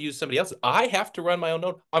don't get to use somebody else's. I have to run my own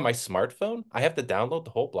node on my smartphone. I have to download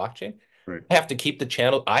the whole blockchain. Right. I have to keep the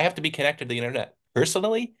channel. I have to be connected to the internet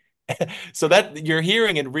personally. So that you're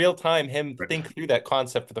hearing in real time him think through that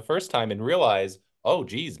concept for the first time and realize, oh,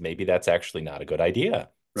 geez, maybe that's actually not a good idea.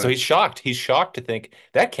 Right. So he's shocked. He's shocked to think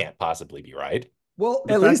that can't possibly be right. Well,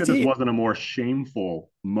 the at fact least that this wasn't a more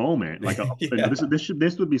shameful moment, like this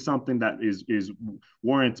would be something that is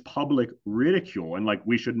warrants public ridicule, and like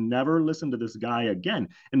we should never listen to this guy again.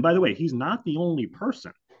 And by the way, he's not the only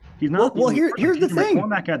person. He's not. Well, here's the thing.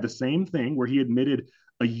 McCormack had the same thing where he admitted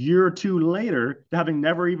a year or two later to having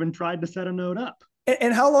never even tried to set a node up.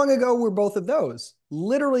 And how long ago were both of those?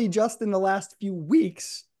 Literally just in the last few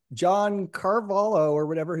weeks, John Carvalho or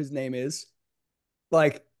whatever his name is,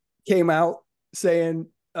 like came out saying,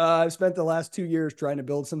 I've spent the last 2 years trying to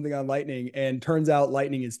build something on Lightning, and turns out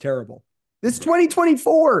Lightning is terrible. This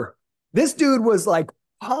 2024. This dude was like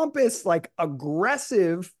pompous, like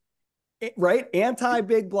aggressive, right?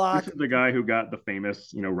 Anti-big block. This is the guy who got the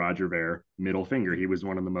famous, Roger Ver middle finger. He was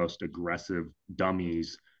one of the most aggressive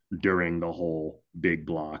dummies during the whole big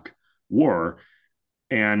block war.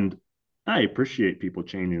 And I appreciate people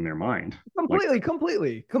changing their mind.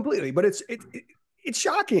 Completely. But it's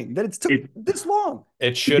shocking that it took this long.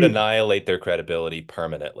 It should annihilate their credibility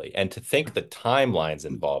permanently. And to think the timelines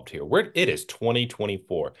involved here, it is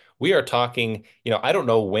 2024. We are talking, I don't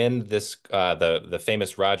know when this the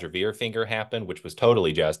famous Roger Ver finger happened, which was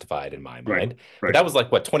totally justified in my mind. Right. But that was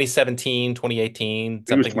like what, 2017, 2018,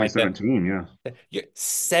 something like that. 2017, yeah.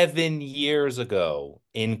 7 years ago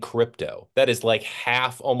in crypto. That is like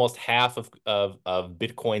almost half of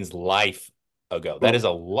Bitcoin's life ago. That is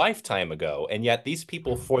a lifetime ago. And yet these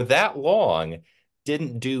people for that long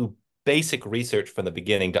didn't do basic research from the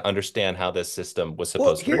beginning to understand how this system was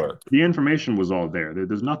supposed to work. The information was all there.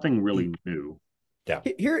 There's nothing really new. Yeah.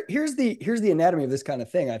 Here's the anatomy of this kind of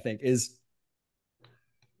thing, I think, is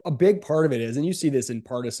a big part of it is, and you see this in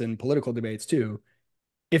partisan political debates too.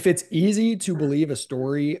 If it's easy to believe a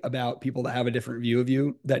story about people that have a different view of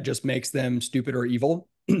you that just makes them stupid or evil,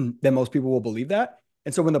 then most people will believe that.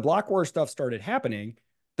 And so when the block war stuff started happening,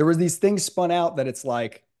 there was these things spun out that it's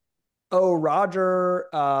like, oh, Roger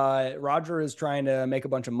is trying to make a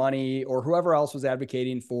bunch of money, or whoever else was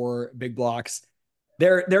advocating for big blocks.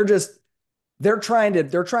 They're trying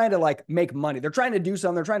to like make money. They're trying to do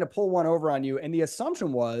something. They're trying to pull one over on you. And the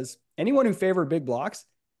assumption was anyone who favored big blocks,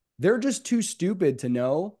 they're just too stupid to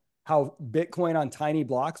know how Bitcoin on tiny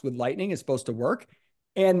blocks with Lightning is supposed to work.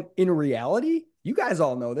 And in reality, you guys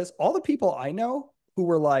all know this. All the people I know who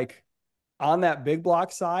were like on that big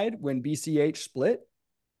block side when BCH split,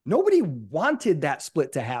 nobody wanted that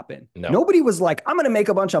split to happen. No. Nobody was like, I'm going to make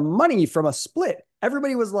a bunch of money from a split.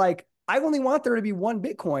 Everybody was like, I only want there to be one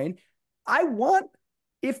Bitcoin. I want,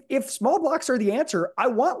 if small blocks are the answer, I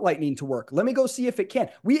want Lightning to work. Let me go see if it can.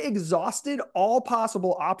 We exhausted all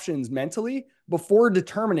possible options mentally before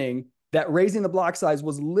determining that raising the block size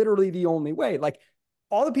was literally the only way. Like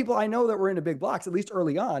all the people I know that were into big blocks, at least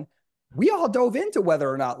early on, we all dove into whether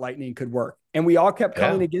or not Lightning could work. And we all kept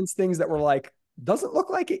coming against things that were like, doesn't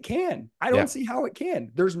look like it can. I don't see how it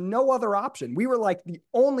can. There's no other option. We were like, the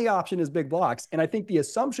only option is big blocks. And I think the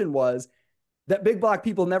assumption was that big block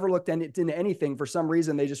people never looked into anything. For some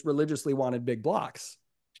reason, they just religiously wanted big blocks.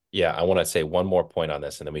 Yeah, I want to say one more point on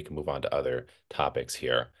this, and then we can move on to other topics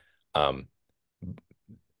here. I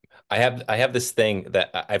have this thing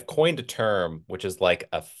that I've coined a term, which is like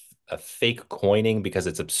a fake coining because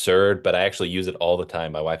it's absurd, but I actually use it all the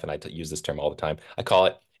time. My wife and I use this term all the time. I call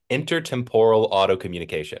it intertemporal auto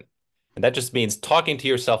communication. And that just means talking to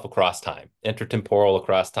yourself across time. Intertemporal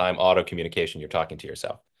across time, auto communication, you're talking to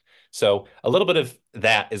yourself. So a little bit of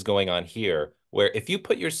that is going on here, where if you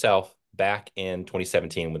put yourself back in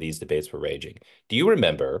 2017 when these debates were raging, do you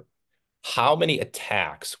remember how many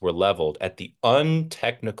attacks were leveled at the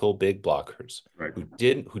untechnical big blockers who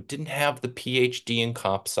didn't have the PhD in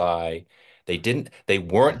comp sci? They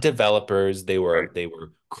weren't developers. They were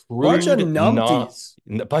crude, bunch of numpties.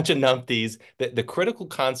 A bunch of numpties. The critical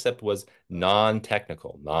concept was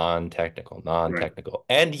non-technical.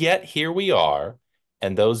 And yet here we are.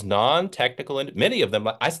 And those non-technical, and many of them,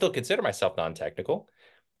 I still consider myself non-technical.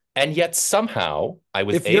 And yet somehow I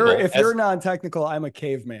was able. If you're non-technical, I'm a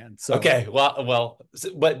caveman. So okay,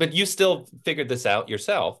 but you still figured this out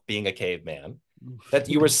yourself, being a caveman, that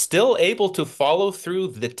you were still able to follow through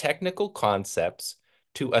the technical concepts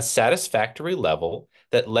to a satisfactory level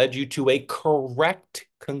that led you to a correct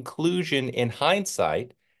conclusion in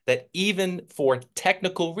hindsight that even for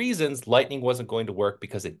technical reasons, Lightning wasn't going to work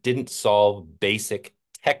because it didn't solve basic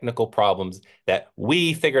technical problems that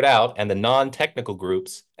we figured out, and the non-technical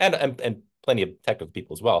groups and plenty of technical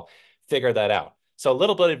people as well figure that out. So a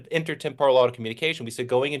little bit of intertemporal auto communication. We said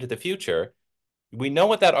going into the future, we know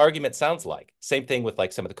what that argument sounds like. Same thing with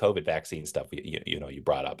like some of the COVID vaccine stuff you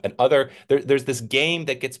brought up. And there's this game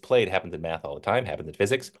that gets played, happens in math all the time, happens in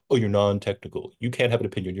physics. Oh, you're non-technical. You can't have an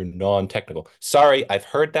opinion. You're non-technical. Sorry, I've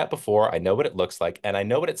heard that before. I know what it looks like. And I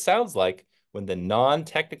know what it sounds like when the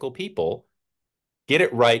non-technical people get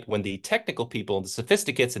it right, when the technical people and the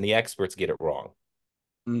sophisticates and the experts get it wrong.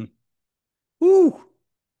 Woo.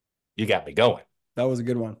 You got me going. That was a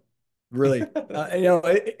good one. Really.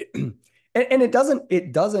 And it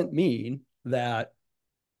doesn't mean that,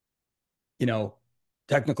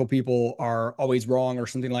 technical people are always wrong or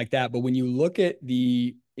something like that. But when you look at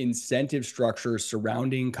the incentive structure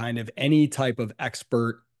surrounding kind of any type of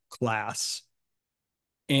expert class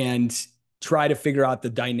and try to figure out the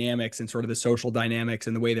dynamics and sort of the social dynamics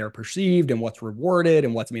and the way they're perceived and what's rewarded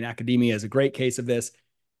and what's, academia is a great case of this.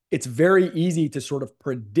 It's very easy to sort of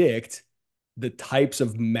predict the types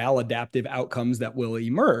of maladaptive outcomes that will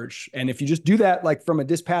emerge. And if you just do that, like from a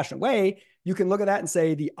dispassionate way, you can look at that and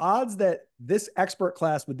say the odds that this expert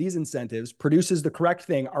class with these incentives produces the correct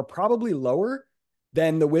thing are probably lower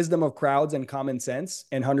than the wisdom of crowds and common sense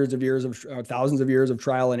and hundreds of years of thousands of years of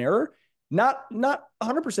trial and error. Not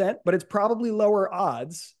 100%, but it's probably lower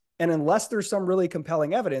odds. And unless there's some really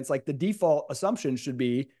compelling evidence, like the default assumption should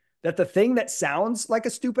be that the thing that sounds like a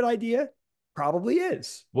stupid idea probably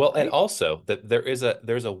is. Well, right? And also that there's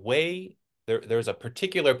a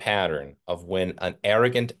particular pattern of when an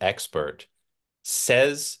arrogant expert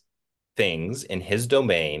says things in his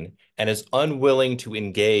domain and is unwilling to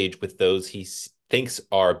engage with those he thinks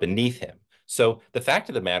are beneath him. So the fact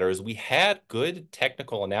of the matter is we had good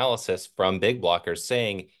technical analysis from big blockers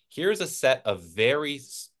saying, here's a set of very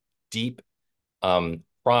deep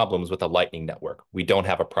problems with a Lightning network. We don't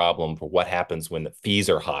have a problem for what happens when the fees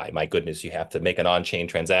are high. My goodness, you have to make an on-chain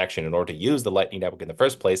transaction in order to use the Lightning network in the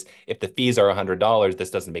first place. If the fees are $100,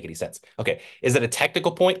 this doesn't make any sense. Okay, is it a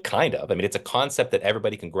technical point? Kind of. I mean, it's a concept that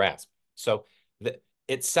everybody can grasp. So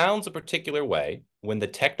it sounds a particular way when the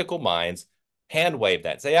technical minds hand wave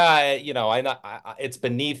that, say, it's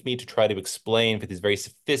beneath me to try to explain for these very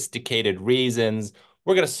sophisticated reasons.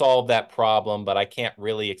 We're going to solve that problem, but I can't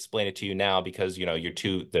really explain it to you now because you're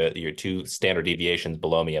two standard deviations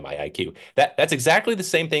below me in my IQ. That's exactly the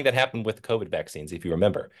same thing that happened with COVID vaccines. If you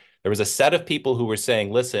remember, there was a set of people who were saying,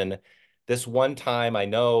 listen, this one time I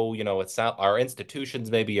know, it's not, our institutions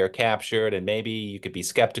maybe are captured and maybe you could be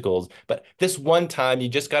skeptical, but this one time you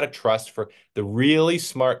just got to trust for the really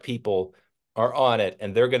smart people are on it,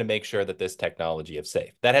 and they're going to make sure that this technology is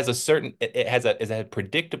safe. That has it has a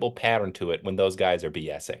predictable pattern to it when those guys are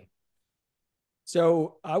BSing.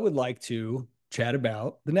 So I would like to chat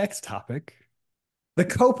about the next topic, the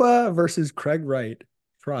COPA versus Craig Wright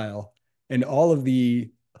trial and all of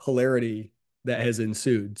the hilarity that has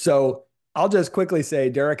ensued. So I'll just quickly say,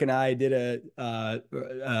 Derek and I did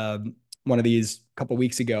one of these a couple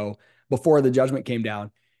weeks ago before the judgment came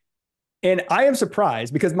down. And I am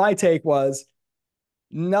surprised because my take was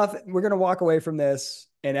nothing. We're going to walk away from this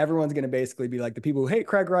and everyone's going to basically be like, the people who hate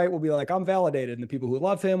Craig Wright will be like, I'm validated. And the people who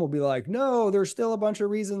love him will be like, no, there's still a bunch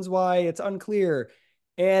of reasons why it's unclear.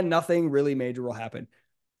 And nothing really major will happen.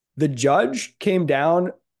 The judge came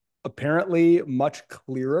down apparently much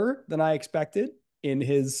clearer than I expected in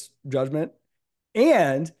his judgment.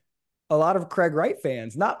 And a lot of Craig Wright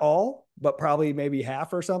fans, not all, but probably maybe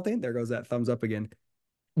half or something. There goes that thumbs up again,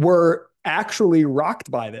 were actually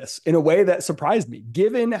rocked by this in a way that surprised me,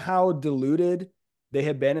 given how diluted they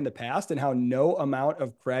have been in the past and how no amount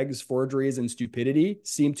of Craig's forgeries and stupidity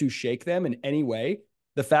seemed to shake them in any way.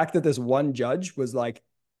 The fact that this one judge was like,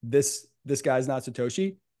 this guy's not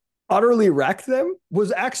Satoshi, utterly wrecked them,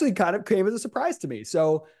 was actually kind of came as a surprise to me.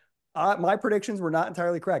 So my predictions were not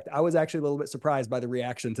entirely correct. I was actually a little bit surprised by the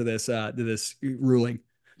reaction to this ruling.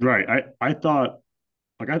 Right. I thought,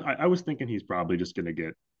 like, I was thinking he's probably just going to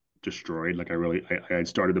get destroyed. Like, I had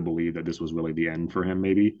started to believe that this was really the end for him,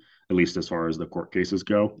 maybe, at least as far as the court cases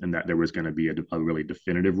go, and that there was going to be a really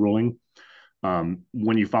definitive ruling.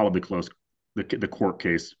 When you follow the court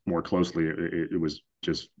case more closely, it was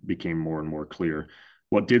just became more and more clear.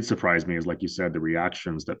 What did surprise me is, like you said, the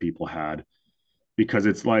reactions that people had, because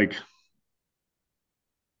it's like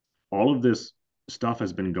all of this stuff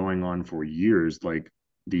has been going on for years, like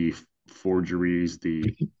the forgeries,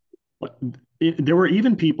 there were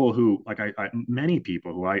even people who, like many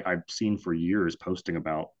people who I've seen for years posting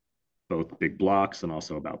about both big blocks and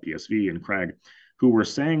also about BSV and Craig, who were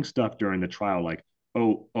saying stuff during the trial like,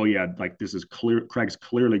 oh yeah, like this is clear, Craig's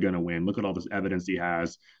clearly going to win. Look at all this evidence he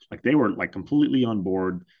has. Like they were like completely on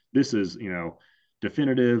board. This is,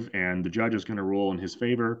 definitive, and the judge is going to rule in his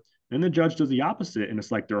favor. Then the judge does the opposite, and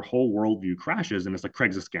it's like their whole worldview crashes, and it's like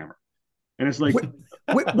Craig's a scammer. And it's like,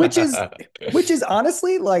 which is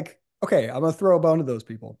honestly like, okay, I'm gonna throw a bone to those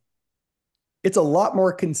people. It's a lot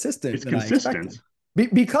more consistent than I expected.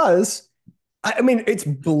 Because I mean, it's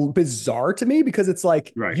bizarre to me because it's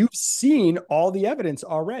like you've seen all the evidence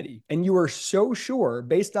already, and you are so sure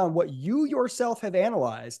based on what you yourself have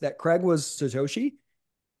analyzed that Craig was Satoshi,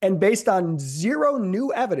 and based on zero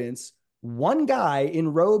new evidence, one guy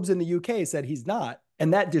in robes in the UK said he's not,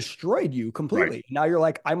 and that destroyed you completely. Right. Now you're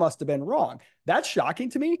like, I must have been wrong. That's shocking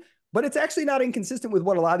to me, but it's actually not inconsistent with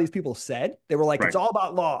what a lot of these people said. They were like, it's all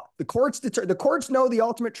about law. The courts know the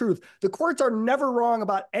ultimate truth. The courts are never wrong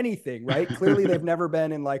about anything, right? Clearly, they've never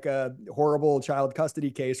been in like a horrible child custody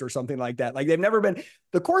case or something like that. Like they've never been,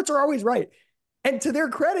 the courts are always right. And to their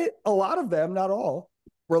credit, a lot of them, not all,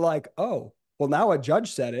 were like, oh, well, now a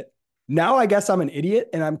judge said it. Now I guess I'm an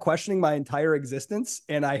idiot and I'm questioning my entire existence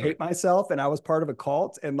and I hate myself and I was part of a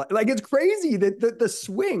cult. And like it's crazy that the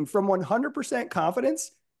swing from 100%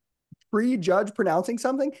 confidence pre-judge pronouncing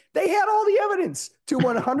something, they had all the evidence, to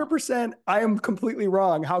 100% I am completely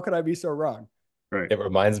wrong. How could I be so wrong? Right. It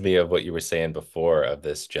reminds me of what you were saying before of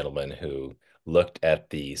this gentleman who looked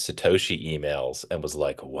at the Satoshi emails and was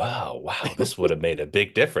like, wow, this would have made a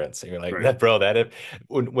big difference. And you're like, that bro,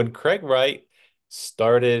 when Craig Wright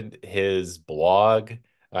started his blog,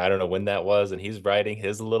 I don't know when that was, and he's writing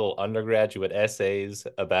his little undergraduate essays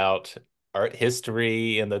about art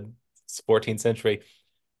history in the 14th century.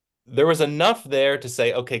 There was enough there to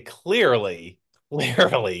say, okay, clearly,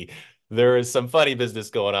 there is some funny business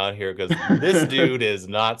going on here because this dude is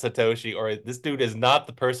not Satoshi, or this dude is not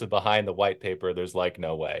the person behind the white paper. There's like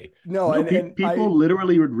no way. No, No, and people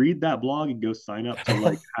literally would read that blog and go sign up to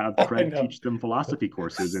like have I Craig know. teach them philosophy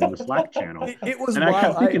courses in the Slack channel. It was And I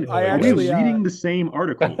wild. kept thinking, I Holy are we cow. actually reading the same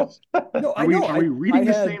articles? no, I Are we know. are we I reading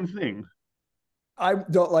the had same thing? I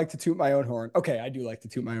don't like to toot my own horn. Okay, I do like to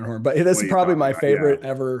toot my own horn, but this What is are you probably talking my about? Yeah. favorite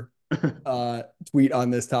ever tweet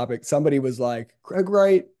on this topic. Somebody was like, Craig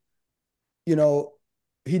Wright, you know,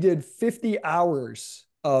 he did 50 hours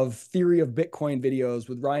of theory of Bitcoin videos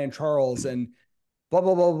with Ryan Charles and blah,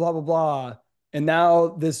 blah, blah, blah, blah, blah. And now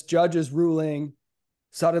this judge is ruling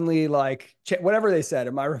suddenly, like, whatever they said.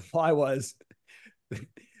 And my reply was,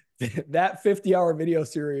 that 50-hour video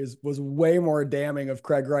series was way more damning of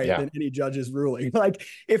Craig Wright Yeah. than any judge's ruling. Like,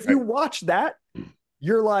 if you Right. watch that,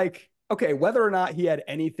 you're like, okay, whether or not he had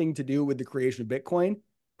anything to do with the creation of Bitcoin,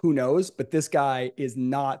 who knows? But this guy is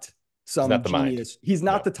not He's some not the mind. genius. He's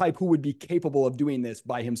not No. the type who would be capable of doing this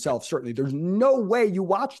by himself. Certainly, there's no way you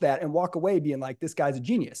watch that and walk away being like, this guy's a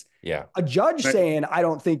genius. Yeah. A judge Right. saying, I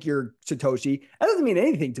don't think you're Satoshi, that doesn't mean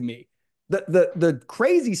anything to me. The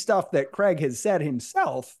crazy stuff that Craig has said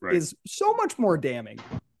himself Right. is so much more damning.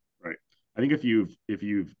 Right. I think if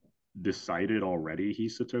you've decided already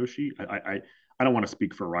he's Satoshi, I don't want to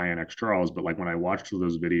speak for Ryan X Charles, but like when I watched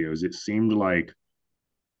those videos, it seemed like,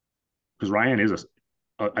 because Ryan is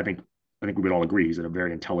I think we would all agree he's a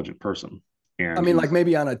very intelligent person, and I mean, like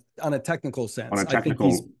maybe on a technical on sense, a I think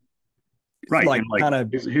he's technical right, like and like kind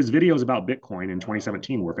of his videos about Bitcoin in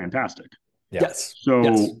 2017 were fantastic. Yeah. yes. So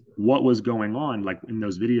Yes. what was going on, like in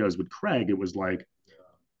those videos with Craig, it was like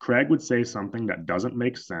Craig would say something that doesn't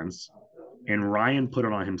make sense, and Ryan put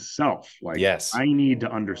it on himself. Like, Yes. I need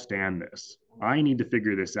to understand this. I need to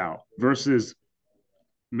figure this out. Versus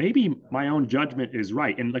maybe my own judgment is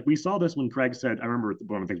right. And like we saw this when Craig said, I remember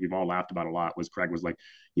one of the things we've all laughed about a lot was Craig was like,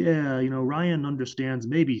 yeah, Ryan understands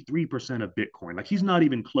maybe 3% of Bitcoin. Like he's not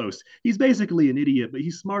even close. He's basically an idiot, but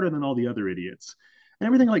he's smarter than all the other idiots. And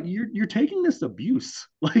everything like you're taking this abuse.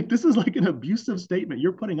 Like this is like an abusive statement.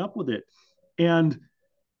 You're putting up with it. And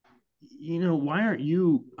why aren't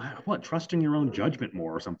you trusting your own judgment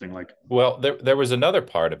more or something like? Well, there was another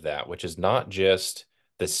part of that, which is not just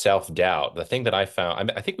the self-doubt. The thing that I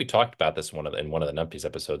found, I think we talked about this in one of the Numpties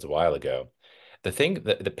episodes a while ago. The thing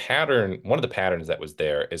that the pattern, one of the patterns that was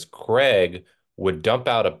there is Craig would dump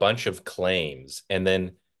out a bunch of claims and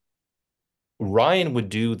then Ryan would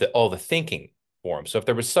do all the thinking for him. So if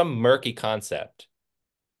there was some murky concept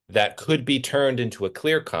that could be turned into a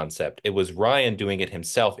clear concept, it was Ryan doing it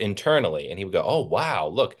himself internally. And he would go, oh, wow,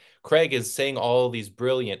 look, Craig is saying all these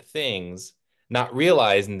brilliant things, not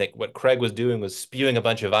realizing that what Craig was doing was spewing a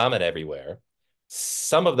bunch of vomit everywhere.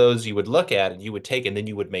 Some of those you would look at and you would take and then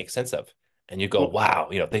you would make sense of. And you go, wow,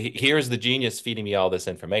 here's the genius feeding me all this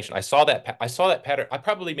information. I saw that pattern. I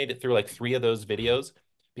probably made it through like 3 of those videos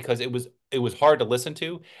because it was hard to listen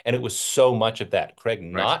to. And it was so much of that. Craig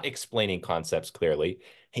not explaining concepts clearly.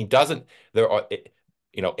 He doesn't. There are,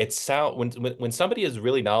 when somebody is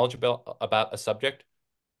really knowledgeable about a subject,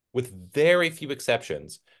 with very few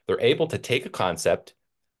exceptions, they're able to take a concept,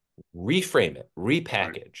 reframe it,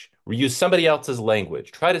 repackage, reuse somebody else's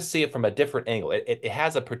language, try to see it from a different angle. It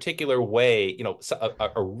has a particular way.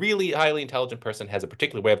 A really highly intelligent person has a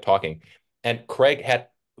particular way of talking, and Craig had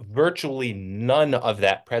virtually none of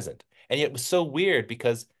that present, and yet it was so weird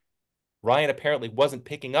because Ryan apparently wasn't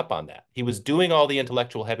picking up on that. He was doing all the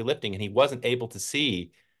intellectual heavy lifting and he wasn't able to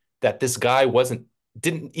see that this guy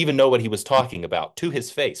didn't even know what he was talking about to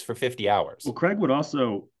his face for 50 hours. Well, Craig would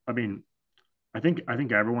also, I mean, I think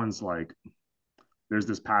everyone's like, there's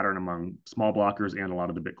this pattern among small blockers and a lot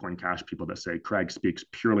of the Bitcoin Cash people that say Craig speaks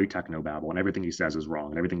purely technobabble and everything he says is wrong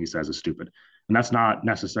and everything he says is stupid. And that's not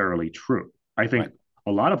necessarily true. I think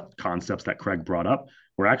a lot of concepts that Craig brought up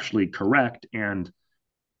were actually correct and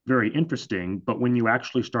very interesting. But when you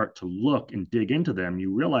actually start to look and dig into them,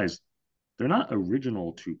 you realize they're not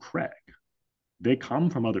original to Craig. They come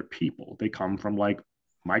from other people. They come from like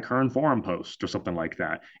my current forum post or something like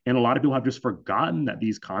that. And a lot of people have just forgotten that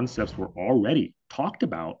these concepts were already talked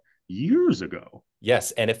about years ago. Yes,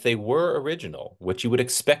 and if they were original, what you would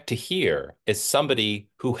expect to hear is somebody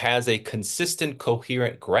who has a consistent,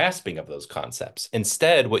 coherent grasping of those concepts.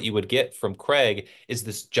 Instead, what you would get from Craig is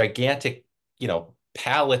this gigantic,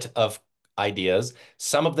 palette of ideas.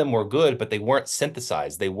 Some of them were good, but they weren't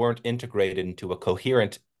synthesized. They weren't integrated into a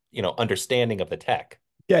coherent, understanding of the tech.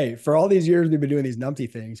 Okay, for all these years we've been doing these numpty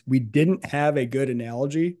things, we didn't have a good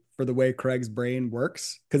analogy for the way Craig's brain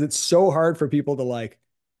works because it's so hard for people to like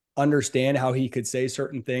understand how he could say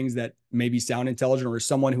certain things that maybe sound intelligent, or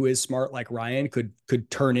someone who is smart like Ryan could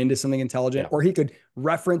turn into something intelligent, or he could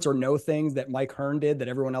reference or know things that Mike Hearn did that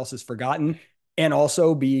everyone else has forgotten, and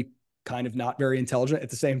also be kind of not very intelligent at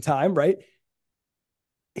the same time, right?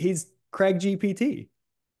 He's Craig GPT.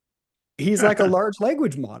 He's like a large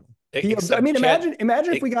language model. I mean, imagine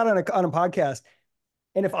if we got on a podcast,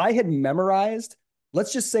 and if I had memorized,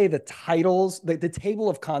 let's just say the titles, the table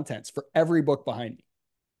of contents for every book behind me.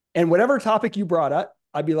 And whatever topic you brought up,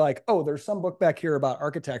 I'd be like, oh, there's some book back here about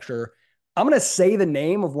architecture. I'm going to say the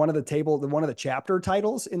name of one of the chapter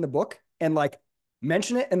titles in the book and like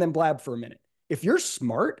mention it and then blab for a minute. If you're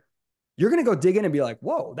smart, you're going to go dig in and be like,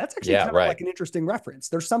 whoa, that's actually kind of like an interesting reference.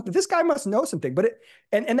 There's something, this guy must know something, but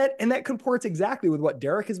that comports exactly with what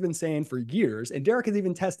Derek has been saying for years. And Derek has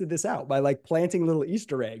even tested this out by like planting little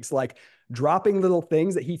Easter eggs, like dropping little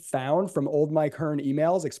things that he found from old Mike Hearn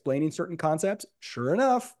emails explaining certain concepts. Sure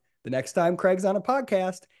enough, the next time Craig's on a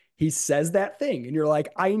podcast, he says that thing. And you're like,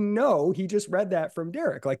 I know he just read that from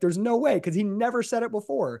Derek. Like there's no way, because he never said it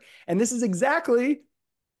before. And this is exactly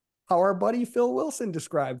how our buddy Phil Wilson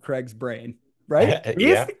described Craig's brain, right?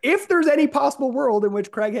 If there's any possible world in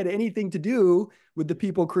which Craig had anything to do with the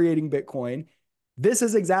people creating Bitcoin, this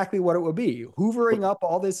is exactly what it would be. Hoovering up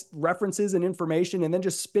all this references and information and then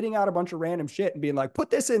just spitting out a bunch of random shit and being like, put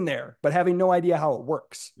this in there, but having no idea how it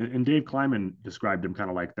works. And Dave Kleiman described him kind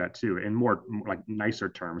of like that too, in more like nicer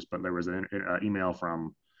terms, but there was an email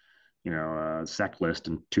from, SecList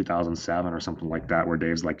in 2007 or something like that, where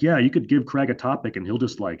Dave's like, yeah, you could give Craig a topic and he'll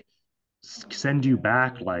just like send you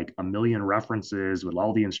back like a million references with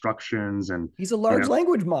all the instructions. And he's a large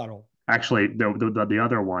language model. Actually, the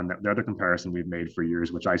other one, the other comparison we've made for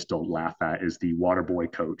years, which I still laugh at, is the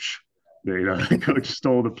Waterboy coach. The coach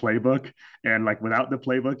stole the playbook, and like without the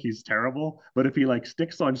playbook, he's terrible. But if he like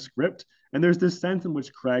sticks on script, and there's this sense in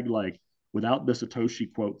which Craig, like without the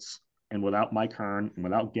Satoshi quotes and without Mike Hearn and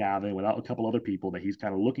without Gavin, without a couple other people that he's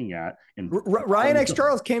kind of looking at. And Ryan X.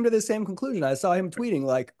 Charles came to the same conclusion. I saw him tweeting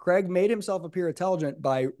like Craig made himself appear intelligent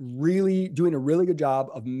by really doing a really good job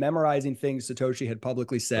of memorizing things Satoshi had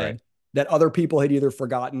publicly said that other people had either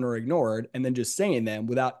forgotten or ignored, and then just saying them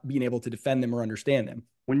without being able to defend them or understand them.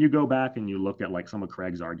 When you go back and you look at like some of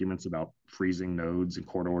Craig's arguments about freezing nodes and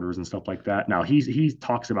court orders and stuff like that, now he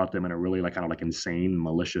talks about them in a really like kind of like insane,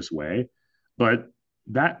 malicious way, but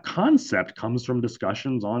that concept comes from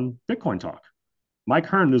discussions on Bitcoin Talk. Mike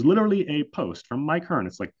Hearn, there's literally a post from Mike Hearn.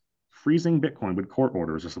 It's like freezing Bitcoin with court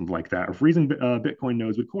orders or something like that, or freezing Bitcoin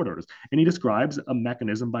nodes with court orders. And he describes a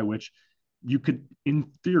mechanism by which you could, in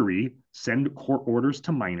theory, send court orders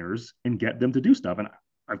to miners and get them to do stuff. And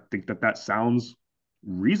I think that sounds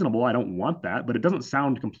reasonable. I don't want that, but it doesn't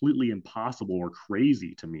sound completely impossible or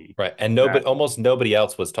crazy to me. Right. And almost nobody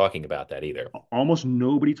else was talking about that either. Almost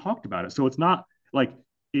nobody talked about it. So it's not like,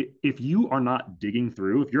 if you are not digging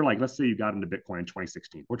through, if you're like, let's say you got into Bitcoin in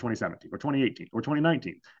 2016 or 2017 or 2018 or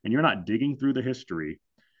 2019, and you're not digging through the history,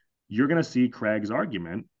 you're going to see Craig's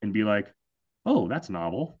argument and be like, oh, that's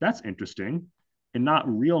novel, that's interesting, and not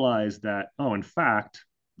realize that, oh, in fact,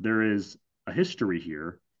 there is a history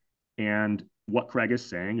here. And what Craig is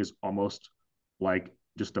saying is almost like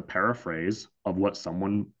just a paraphrase of what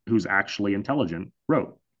someone who's actually intelligent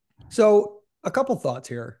wrote. So a couple thoughts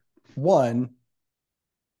here. One,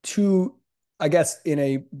 two, I guess in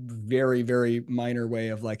a very, very minor way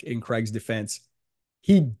of like in Craig's defense,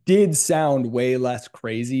 he did sound way less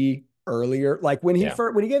crazy earlier. Like when he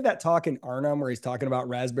gave that talk in Arnhem where he's talking about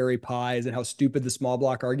Raspberry Pis and how stupid the small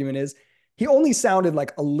block argument is, he only sounded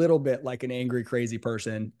like a little bit like an angry, crazy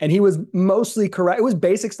person. And he was mostly correct. It was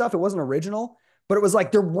basic stuff. It wasn't original, but it was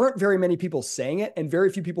like there weren't very many people saying it and very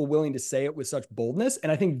few people willing to say it with such boldness.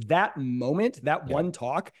 And I think that moment, that one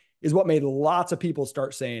talk is what made lots of people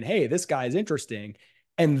start saying, hey, this guy is interesting.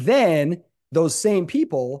 And then those same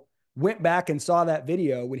people went back and saw that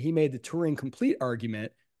video when he made the Turing complete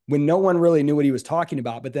argument, when no one really knew what he was talking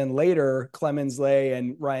about. But then later, Clemens Lay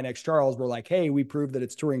and Ryan X. Charles were like, hey, we proved that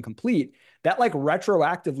it's Turing complete. That like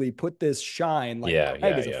retroactively put this shine like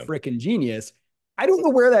Craig is a freaking genius. I don't know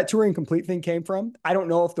where that Turing complete thing came from. I don't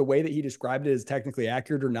know if the way that he described it is technically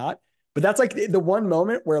accurate or not, but that's like the one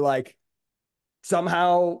moment where like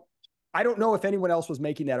somehow, I don't know if anyone else was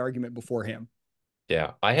making that argument before him.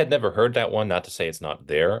 Yeah, I had never heard that one, not to say it's not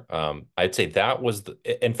there. I'd say that was,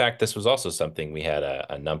 in fact, this was also something we had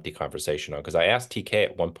a numpty conversation on, because I asked TK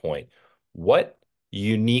at one point, what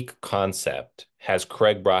unique concept has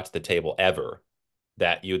Craig brought to the table ever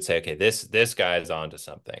that you would say, okay, this guy is onto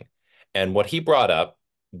something? And what he brought up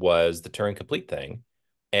was the Turing complete thing.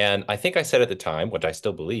 And I think I said at the time, which I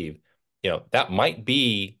still believe, that might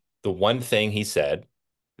be the one thing he said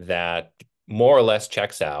that more or less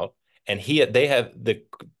checks out. And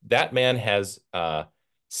that man has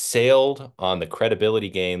sailed on the credibility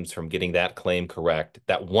games from getting that claim correct,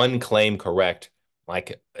 that one claim correct,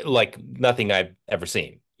 like nothing I've ever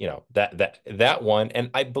seen. That one. And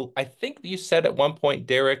I think you said at one point,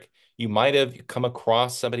 Derek, you might have come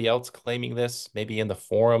across somebody else claiming this, maybe in the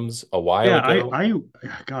forums a while Yeah, ago.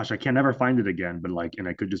 gosh, I can never find it again, but like, and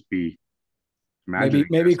I could just be Maybe imagining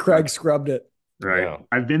maybe this, but Craig scrubbed it. right. Yeah.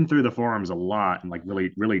 I've been through the forums a lot and like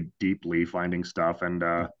really, really deeply finding stuff. And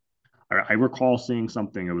I recall seeing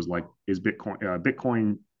something. It was like, is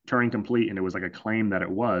Bitcoin Turing complete? And it was like a claim that it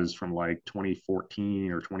was from like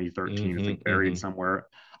 2014 or 2013. It's Hmm. like buried Hmm. somewhere.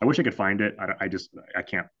 I wish I could find it. I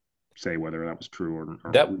can't say whether that was true or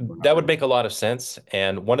That not that would really. make a lot of sense.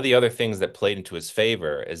 And one of the other things that played into his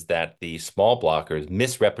favor is that the small blockers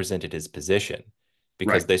misrepresented his position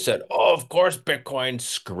because Right. they said, "Oh, of course, Bitcoin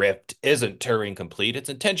script isn't Turing complete. It's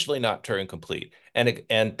intentionally not Turing complete."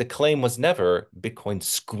 And the claim was never Bitcoin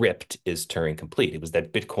script is Turing complete. It was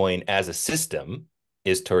that Bitcoin as a system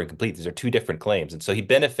is Turing complete. These are two different claims. And so he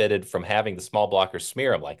benefited from having the small blockers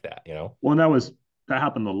smear him like that, you know? Well, that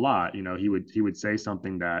happened a lot. He would say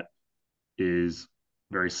something that is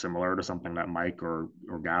very similar to something that Mike or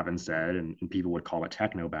Gavin said, and people would call it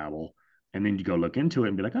techno babble. And then you go look into it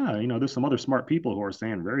and be like, there's some other smart people who are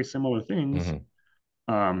saying very similar things.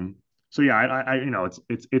 Hmm. Um, so yeah,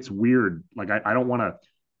 it's weird. Like I don't want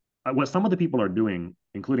to. What some of the people are doing,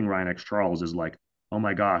 including Ryan X Charles, is like, oh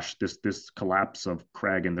my gosh, this collapse of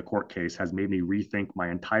Craig in the court case has made me rethink my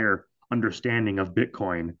entire understanding of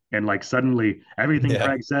Bitcoin, and like suddenly everything Yeah.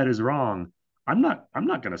 Craig said is wrong. I'm not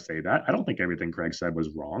going to say that. I don't think everything Craig said was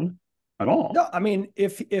wrong at all. No, I mean,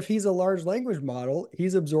 if he's a large language model,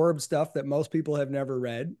 he's absorbed stuff that most people have never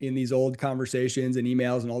read in these old conversations and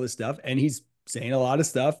emails and all this stuff. And he's saying a lot of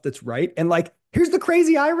stuff that's right. And like, here's the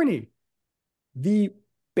crazy irony. The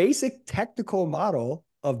basic technical model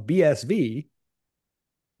of BSV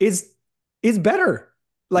is is better.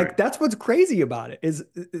 Right. Like that's what's crazy about it is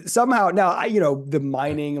somehow now the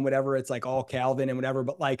mining and whatever, it's like all Calvin and whatever,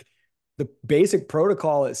 but like the basic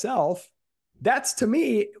protocol itself, that's to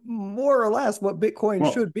me more or less what Bitcoin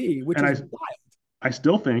Well, should be, which and is wild. I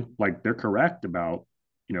still think like they're correct about,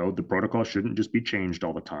 the protocol shouldn't just be changed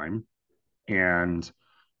all the time. And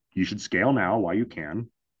you should scale now while you can.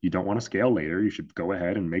 You don't want to scale later. You should go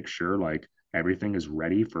ahead and make sure like everything is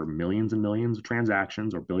ready for millions and millions of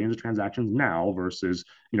transactions or billions of transactions now versus,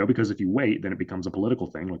 because if you wait, then it becomes a political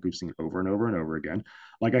thing like we've seen over and over and over again.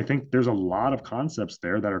 Like I think there's a lot of concepts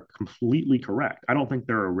there that are completely correct. I don't think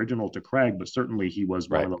they're original to Craig, but certainly he was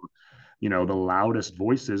one of Right. the loudest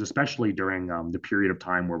voices, especially during the period of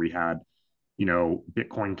time where we had,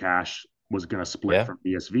 Bitcoin Cash was going to split Yeah. from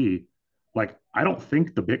BSV. Like, I don't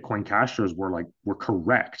think the Bitcoin cashers were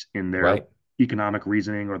correct in their Right. economic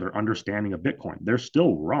reasoning or their understanding of Bitcoin. They're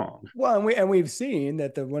still wrong. Well, we've seen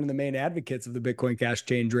that one of the main advocates of the Bitcoin Cash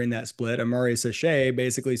chain during that split, Amari Sachet,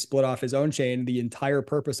 basically split off his own chain. The entire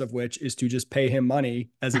purpose of which is to just pay him money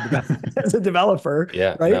as as a developer,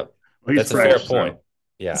 Yeah. right? No, Well, he's that's a fair French, point. so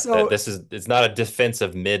Yeah. That So it's not a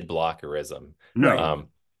defensive mid blockerism. right, no. Um,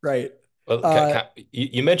 right. well, Uh,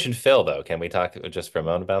 you mentioned Phil though. Can we talk just for a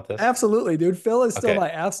moment about this? Absolutely, dude. Phil is still Okay. my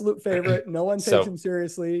absolute favorite. No one takes So him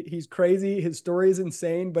seriously. He's crazy. His story is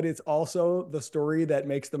insane, but it's also the story that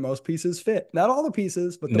makes the most pieces fit. Not all the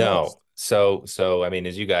pieces, but the most. no. So I mean,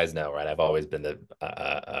 as you guys know, right? I've always been the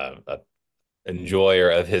enjoyer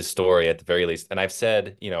of his story at the very least. And I've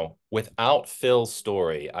said, without Phil's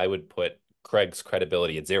story, I would put Craig's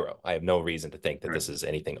credibility at zero. I have no reason to think that Right. this is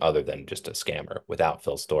anything other than just a scammer without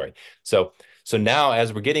Phil's story. So now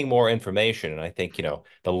as we're getting more information, and I think,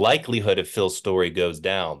 the likelihood of Phil's story goes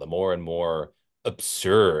down, the more and more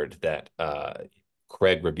absurd that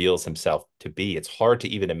Craig reveals himself to be. It's hard to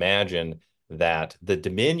even imagine that the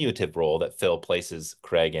diminutive role that Phil places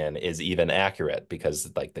Craig in is even accurate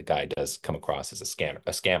because like the guy does come across as a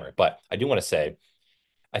scammer. But I do want to say,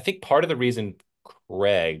 I think part of the reason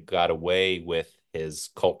Craig got away with his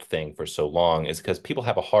cult thing for so long is because people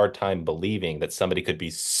have a hard time believing that somebody could be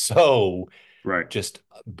so Right. just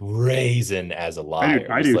brazen as a I do. liar.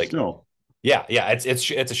 I Just do like, still. yeah,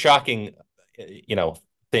 it's a shocking, you know,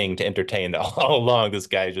 thing to entertain all along. This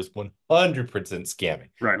guy is just 100% scamming.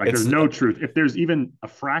 Right. Like there's It's no truth. If there's even a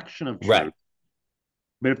fraction of right. truth,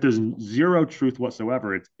 but if there's zero truth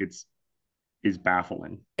whatsoever, it's is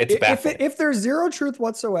baffling. It's If baffling. if there's zero truth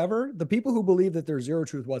whatsoever, the people who believe that there's zero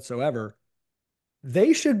truth whatsoever,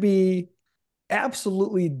 they should be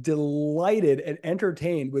absolutely delighted and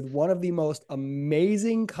entertained with one of the most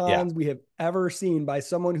amazing Yeah. cons we have ever seen by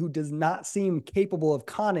someone who does not seem capable of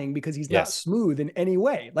conning because he's not Yes. smooth in any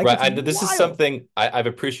way. Like, it's Right. This is wild. something I've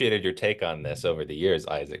appreciated your take on this over the years,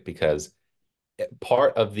 Isaac, because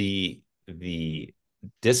part of the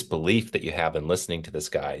disbelief that you have in listening to this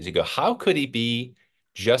guy is you go, how could he be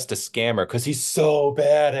just a scammer? Because he's so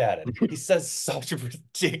bad at it. He says such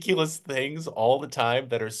ridiculous things all the time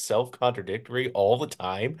that are self-contradictory all the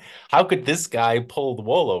time. How could this guy pull the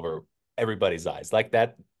wool over everybody's eyes? Like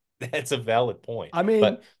that, that's a valid point. I mean,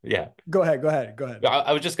 But yeah. go ahead, go ahead, go ahead.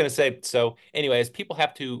 I was just going to say, so anyways, people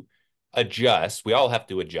have to adjust. We all have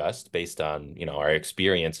to adjust based on, our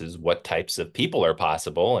experiences, what types of people are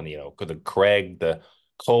possible. And, the Craig, the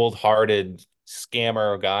cold-hearted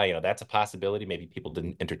scammer guy, that's a possibility. Maybe people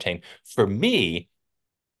didn't entertain. For me,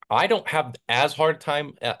 I don't have as hard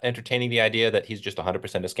time entertaining the idea that he's just 100%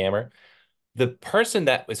 a scammer. The person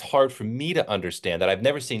that was hard for me to understand that I've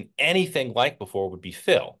never seen anything like before would be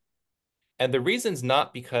Phil. And the reason's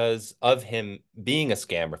not because of him being a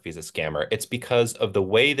scammer, if he's a scammer. It's because of the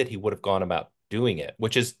way that he would have gone about doing it,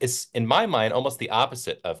 which is in my mind, almost the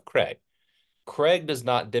opposite of Craig. Craig does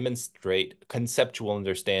not demonstrate conceptual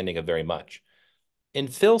understanding of very much. In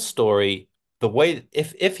Phil's story, the way,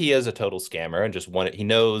 if he is a total scammer and just wanted, he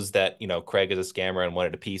knows that, Craig is a scammer and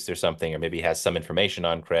wanted a piece or something, or maybe he has some information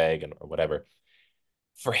on Craig or whatever,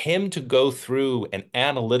 for him to go through and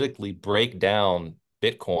analytically break down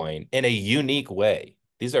Bitcoin in a unique way.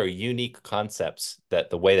 These are unique concepts, that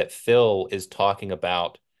the way that Phil is talking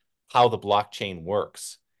about how the blockchain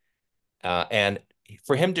works. And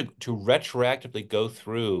for him to retroactively go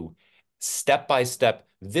through step by step,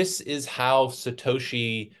 this is how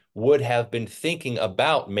Satoshi would have been thinking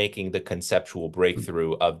about making the conceptual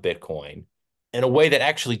breakthrough of Bitcoin in a way that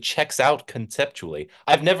actually checks out conceptually.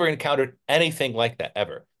 I've never encountered anything like that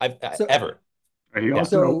ever. So, Ever. He Yeah.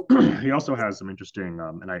 also so he also has some interesting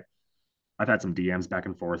and I've had some DMs back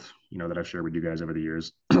and forth, that I've shared with you guys over the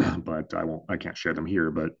years, but I can't share them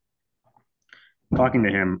here. But talking to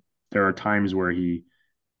him, there are times where he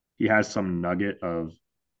has some nugget of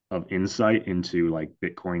insight into like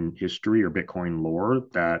Bitcoin history or Bitcoin lore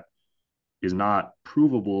that is not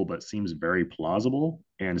provable, but seems very plausible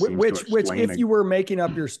and seems to which, explain if you were making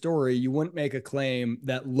up your story, you wouldn't make a claim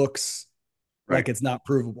that looks right. like it's not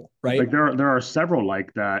provable, right? Like there are several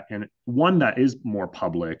like that, and one that is more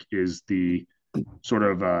public is the sort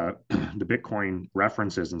of the Bitcoin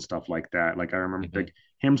references and stuff like that. Like I remember Mhm. like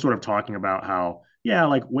him sort of talking about how, yeah,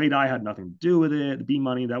 like Wade I had nothing to do with it. The B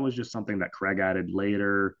money, that was just something that Craig added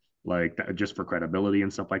later, like that, just for credibility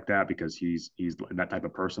and stuff like that, because he's that type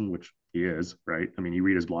of person, which he is, right? I mean, you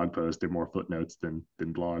read his blog posts, they're more footnotes than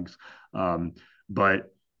blogs.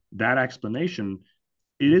 But that explanation,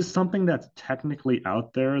 it is something that's technically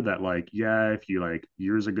out there that like, yeah, if you like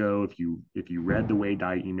years ago, if you read the Wei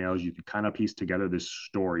Dai emails, you could kind of piece together this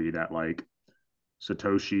story that like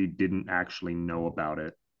Satoshi didn't actually know about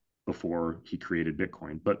it before he created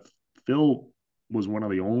Bitcoin. But Phil was one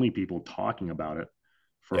of the only people talking about it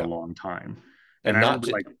for a Yeah. long time. And And I not remember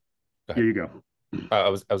to, like, go here ahead. you go. I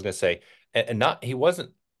was going to say, and not, he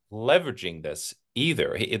wasn't leveraging this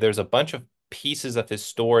either. There's a bunch of pieces of his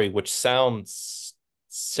story which sounds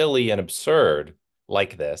silly and absurd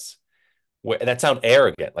like this, that sound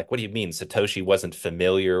arrogant. Like, what do you mean Satoshi wasn't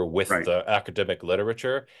familiar with Right. the academic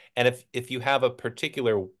literature? And if you have a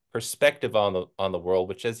particular perspective on the world,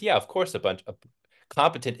 which says, yeah, of course, a bunch of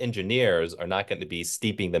competent engineers are not going to be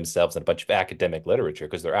steeping themselves in a bunch of academic literature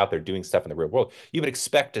because they're out there doing stuff in the real world. You would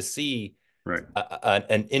expect to see Right.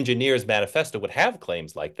 an engineer's manifesto would have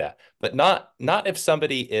claims like that, but not if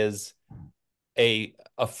somebody is a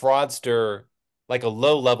fraudster, like a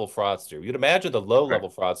low-level fraudster. You'd imagine the Right.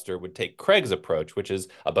 low-level fraudster would take Craig's approach, which is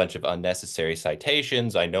a bunch of unnecessary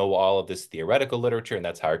citations. I know all of this theoretical literature, and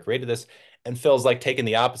that's how I created this. And Phil's like taking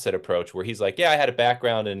the opposite approach, where he's like, yeah, I had a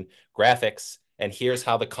background in graphics, and here's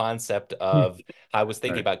how the concept of how I was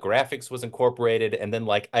thinking Right. about graphics was incorporated. And then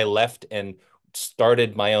like I left and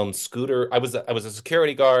started my own scooter. I was a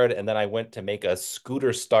security guard, and then I went to make a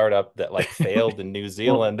scooter startup that like failed in New Well,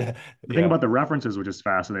 Zealand. the thing about the references, which is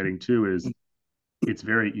fascinating too, is it's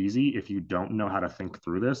very easy if you don't know how to think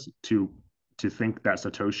through this to think that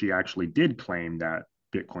Satoshi actually did claim that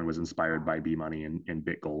Bitcoin was inspired by B money and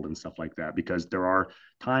BitGold and stuff like that, because there are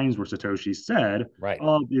times where Satoshi said, Right.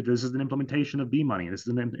 "Oh, this is an implementation of B money. This is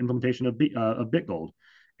an implementation of BitGold,"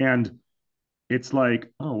 and it's like,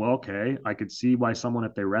 oh, well, okay, I could see why someone,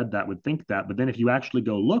 if they read that, would think that. But then if you actually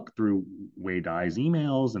go look through Wei Dai's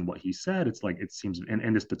emails and what he said, it's like it seems,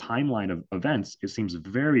 and it's the timeline of events, it seems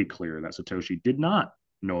very clear that Satoshi did not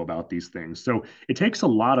know about these things. So it takes a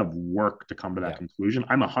lot of work to come to that Yeah. conclusion.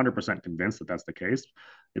 I'm 100% convinced that that's the case,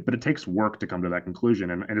 but it takes work to come to that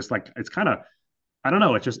conclusion. And it's like, it's kind of, I don't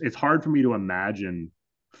know. It's hard for me to imagine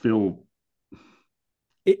Phil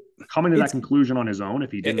It, coming to that it's conclusion on his own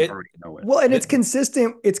if he didn't It, already know it. well, and it's it,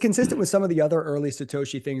 consistent. It's consistent with some of the other early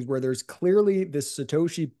Satoshi things where there's clearly this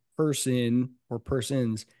Satoshi person or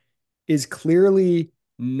persons is clearly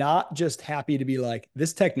not just happy to be like,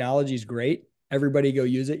 this technology is great. Everybody go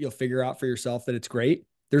use it. You'll figure out for yourself that it's great.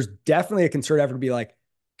 There's definitely a concerted effort to be like,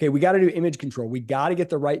 okay, we got to do image control. We got to get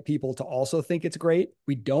the right people to also think it's great.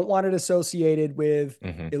 We don't want it associated with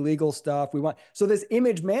Mhm. illegal stuff. So this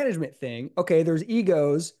image management thing, okay, there's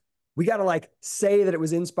egos. We got to like say that it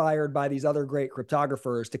was inspired by these other great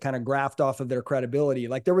cryptographers to kind of graft off of their credibility.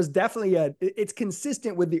 Like there was definitely it's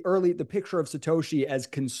consistent with the picture of Satoshi as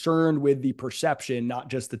concerned with the perception, not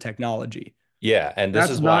just the technology. Yeah, and this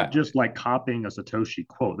That's is why. not just like copying a Satoshi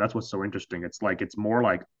quote. That's what's so interesting. It's like it's more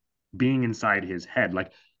like being inside his head.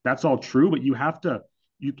 Like that's all true, but you have to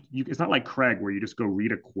you it's not like Craig where you just go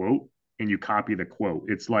read a quote and you copy the quote.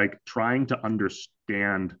 It's like trying to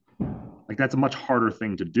understand, like that's a much harder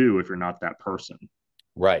thing to do if you're not that person.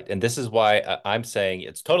 Right. And this is why I'm saying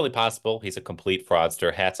it's totally possible he's a complete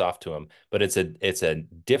fraudster. Hats off to him. But it's a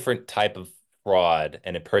different type of fraud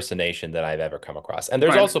and impersonation that I've ever come across. And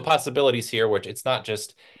there's Right. also possibilities here, which it's not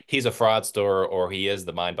just he's a fraudster or he is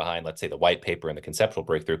the mind behind, let's say, the white paper and the conceptual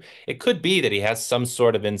breakthrough. It could be that he has some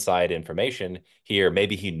sort of inside information here.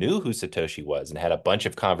 Maybe he knew who Satoshi was and had a bunch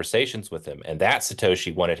of conversations with him. And that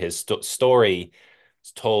Satoshi wanted his story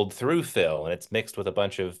told through Phil, and it's mixed with a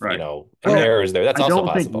bunch of, Right. I mean, errors there. That's I also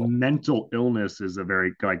don't think possible. mental illness is a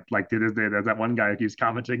very like there's that one guy who keeps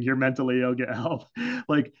commenting, "You're mentally ill, get help."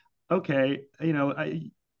 Like, okay,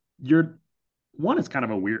 you're one. It's kind of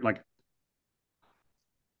a weird like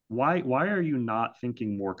why are you not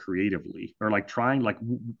thinking more creatively or like trying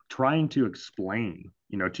to explain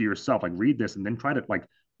to yourself, like read this and then try to like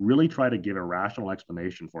really try to give a rational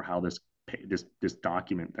explanation for how this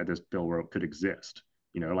document that this bill wrote could exist.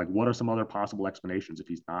 Like what are some other possible explanations if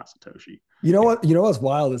he's not Satoshi? You know Yeah. what? You know what's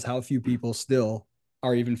wild is how few people still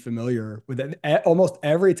are even familiar with it. Almost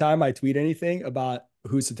every time I tweet anything about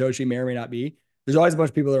who Satoshi may or may not be, there's always a bunch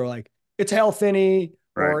of people that are like, "It's Hal Finney"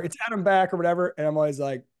 Right. or "It's Adam Back" or whatever, and I'm always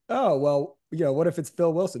like, "Oh, well, what if it's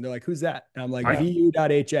Phil Wilson?" They're like, "Who's that?" And I'm like, I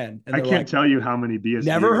 "VU.HN," and I they're can't like, tell you how many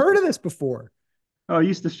 "Never BSVers. heard of this before." Oh, I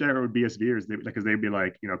used to share it with BSVers because they'd be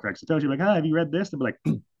like, Craig Satoshi, like, have you read this? They'd be like,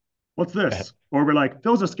 what's this? Or we're like,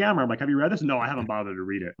 Phil's a scammer. I'm like, have you read this? No, I haven't bothered to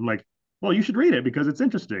read it. I'm like, well, you should read it because it's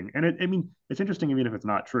interesting. And I mean, it's interesting even if it's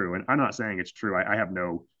not true. And I'm not saying it's true. I have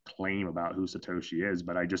no claim about who Satoshi is,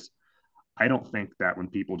 but I don't think that when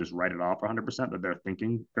people just write it off 100% that they're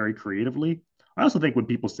thinking very creatively. I also think when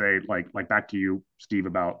people say like back to you, Steve,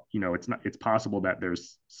 about it's possible that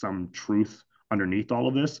there's some truth underneath all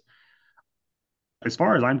of this. As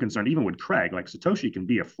far as I'm concerned, even with Craig, like Satoshi can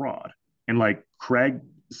be a fraud, and like Craig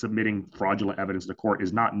submitting fraudulent evidence to court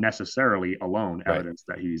is not necessarily alone Right. evidence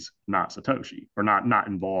that he's not Satoshi or not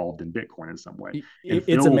involved in Bitcoin in some way. And It's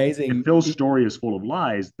if amazing. Phil's story is full of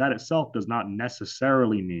lies, that itself does not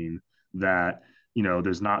necessarily mean that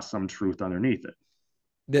there's not some truth underneath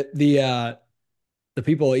it. The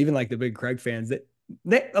people, even like the big Craig fans, that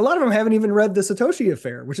a lot of them haven't even read the Satoshi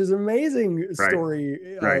affair, which is an amazing Right.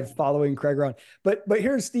 story Right. of following Craig around. But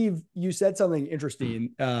here's Steve, you said something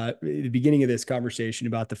interesting at the beginning of this conversation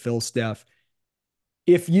about the Phil stuff.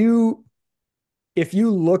 If you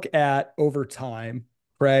look at over time,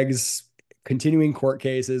 Craig's continuing court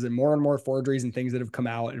cases and more forgeries and things that have come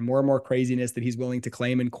out and more craziness that he's willing to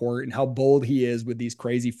claim in court and how bold he is with these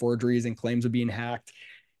crazy forgeries and claims of being hacked,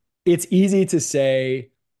 it's easy to say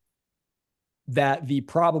that the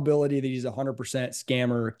probability that he's 100%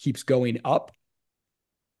 scammer keeps going up.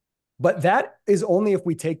 But that is only if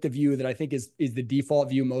we take the view that I think is the default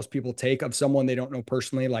view most people take of someone they don't know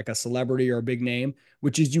personally, like a celebrity or a big name,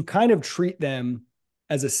 which is you kind of treat them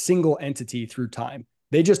as a single entity through time.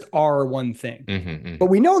 They just are one thing. Mm-hmm, mm-hmm. But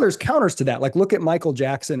we know there's counters to that. Like look at Michael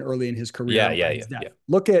Jackson early in his career. Yeah.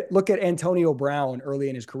 Look at Antonio Brown early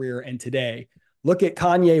in his career and today. Look at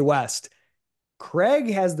Kanye West.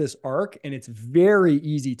 Craig has this arc and it's very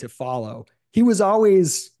easy to follow. He was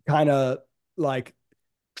always kind of like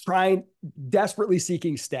desperately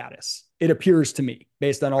seeking status. It appears to me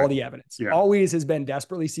based on all the evidence. Yeah. Always has been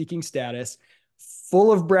desperately seeking status,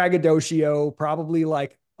 full of braggadocio, probably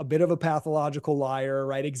like a bit of a pathological liar,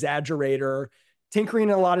 right? Exaggerator, tinkering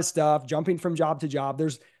a lot of stuff, jumping from job to job.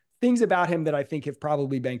 There's things about him that I think have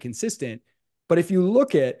probably been consistent. But if you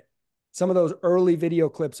look at some of those early video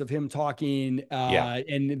clips of him talking, Yeah.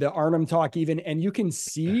 and the Arnhem talk even, and you can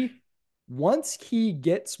see once he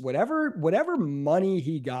gets whatever money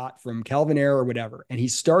he got from Calvin Air or whatever, and he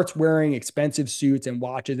starts wearing expensive suits and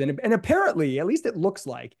watches, and apparently, at least it looks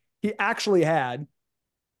like, he actually had,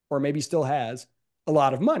 or maybe still has, a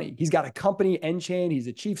lot of money. He's got a company, Enchain. He's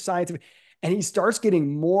a chief scientist, and he starts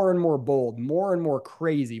getting more and more bold, more and more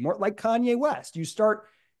crazy, more like Kanye West.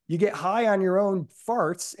 You get high on your own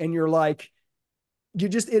farts, and you're like,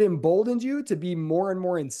 it emboldens you to be more and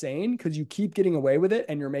more insane because you keep getting away with it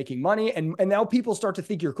and you're making money. And now people start to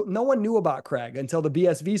think you're cool. No one knew about Craig until the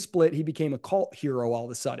BSV split. He became a cult hero all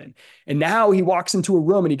of a sudden. And now he walks into a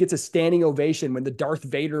room and he gets a standing ovation when the Darth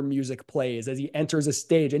Vader music plays as he enters a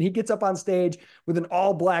stage. And he gets up on stage with an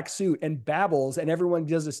all black suit and babbles, and everyone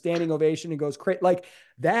does a standing ovation and goes crazy. Like,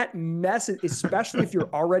 that message, especially if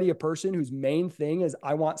you're already a person whose main thing is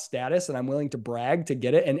I want status and I'm willing to brag to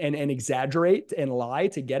get it, and exaggerate and lie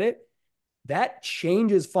to get it, that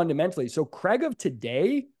changes fundamentally. So Craig of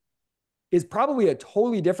today is probably a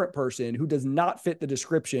totally different person who does not fit the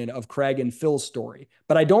description of Craig and Phil's story.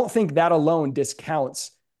 But I don't think that alone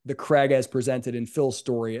discounts the Craig as presented in Phil's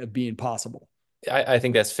story of being possible. I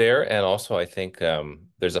think that's fair. And also, I think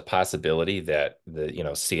there's a possibility that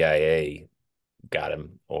the CIA got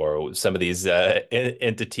him, or some of these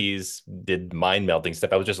entities did mind melting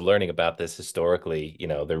stuff. I was just learning about this historically.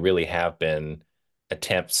 There really have been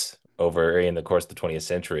attempts over in the course of the 20th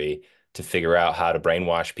century to figure out how to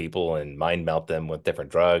brainwash people and mind melt them with different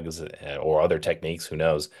drugs or other techniques. Who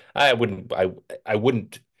knows? I don't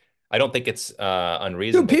think it's Dude,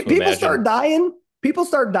 unreasonable to people imagine. start dying. People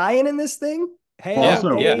start dying in this thing. Hey, Well,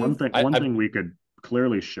 also, yeah. one thing we could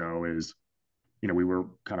clearly show is, we were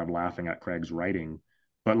kind of laughing at Craig's writing,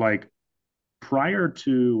 but like prior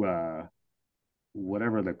to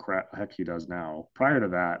whatever the heck he does now, prior to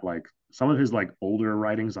that, like some of his like older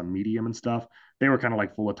writings on Medium and stuff, they were kind of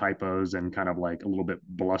like full of typos and kind of like a little bit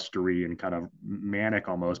blustery and kind of manic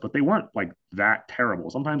almost, but they weren't like that terrible.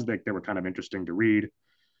 Sometimes they were kind of interesting to read,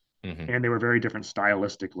 and they were very different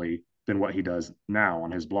stylistically than what he does now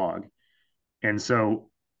on his blog. And so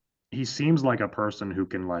he seems like a person who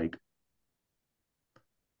can like,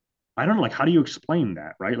 I don't know, like, how do you explain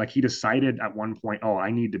that, right? Like, he decided at one point, oh, I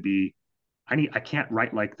can't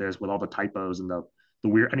write like this with all the typos and the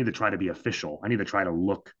weird. I need to try to be official. I need to try to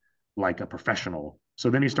look like a professional. So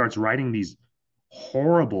then he starts writing these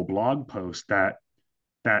horrible blog posts that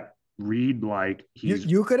read like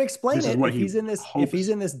you could explain this is it what if he he's in this hopes. if he's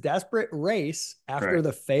in this desperate race after Right.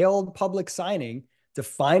 the failed public signing to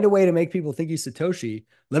find a way to make people think he's Satoshi.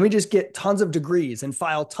 Let me just get tons of degrees and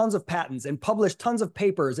file tons of patents and publish tons of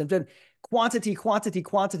papers and then quantity,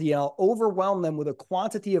 and I'll overwhelm them with a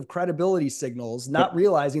quantity of credibility signals, not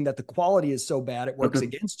realizing that the quality is so bad it works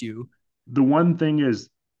against you. The one thing is,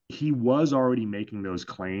 he was already making those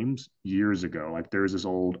claims years ago. Like, there's this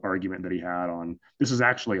old argument that he had on, this is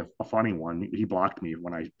actually a funny one. He blocked me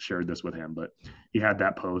when I shared this with him, but he had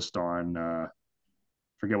that post on,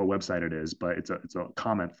 forget what website it is, but it's a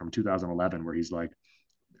comment from 2011 where he's like,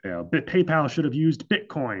 PayPal should have used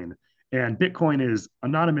Bitcoin, and Bitcoin is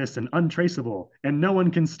anonymous and untraceable, and no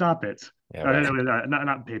one can stop it. Yeah, right.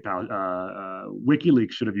 Not PayPal.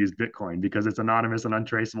 WikiLeaks should have used Bitcoin because it's anonymous and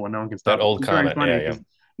untraceable, and no one can stop That it. old It's very comment. funny Yeah, because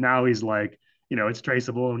now he's like, it's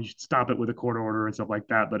traceable and you should stop it with a court order and stuff like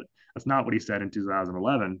that. But that's not what he said in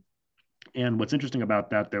 2011. And what's interesting about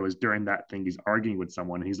that, though, is during that thing, he's arguing with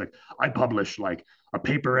someone and he's like, I publish like a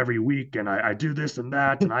paper every week and I do this and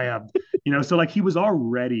that. And I have, so like he was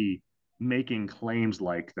already making claims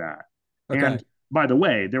like that. Okay. And by the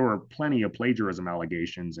way, there were plenty of plagiarism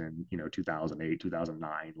allegations in, 2008,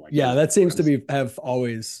 2009. Like, yeah, that seems to have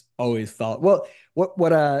always felt. Well,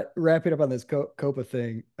 wrapping up on this COPA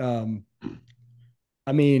thing.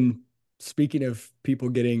 I mean, speaking of people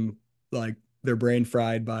getting like their brain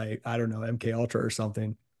fried by, I don't know, MK Ultra or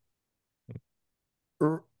something.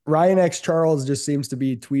 Ryan X Charles just seems to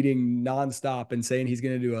be tweeting nonstop and saying he's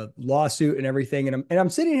going to do a lawsuit and everything. And I'm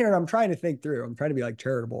sitting here and I'm trying to think through. I'm trying to be like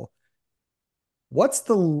charitable. What's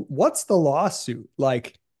the lawsuit?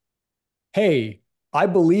 Like, hey, I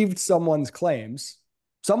believed someone's claims,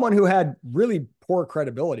 someone who had really poor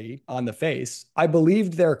credibility on the face. I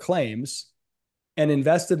believed their claims and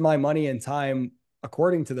invested my money and time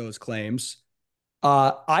according to those claims.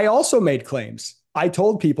 I also made claims. I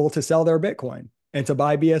told people to sell their Bitcoin and to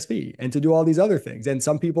buy BSV and to do all these other things. And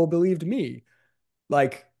some people believed me.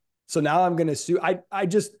 Like, so now I'm going to sue. I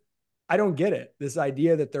don't get it. This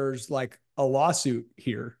idea that there's like a lawsuit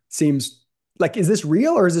here seems like, is this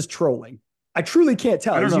real or is this trolling? I truly can't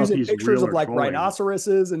tell. I don't He's know if using he's pictures real of or like trolling.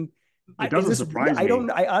 rhinoceroses and it Is doesn't this real? surprise me.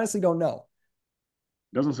 I honestly don't know.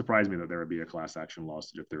 It doesn't surprise me that there would be a class action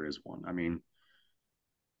lawsuit if there is one. I mean,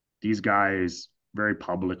 these guys very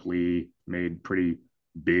publicly made pretty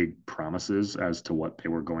big promises as to what they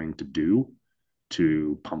were going to do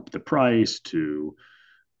to pump the price, to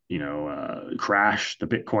crash the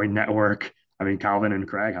Bitcoin network. I mean, Calvin and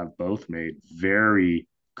Craig have both made very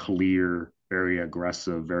clear, very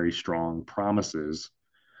aggressive, very strong promises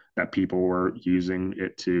that people were using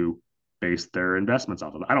it to base their investments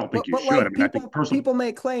off of. I don't think you But should. I like mean, I think personally. people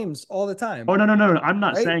make claims all the time, Oh no! I'm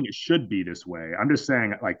not right? saying it should be this way. I'm just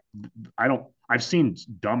saying like I don't. I've seen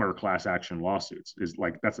dumber class action lawsuits. Is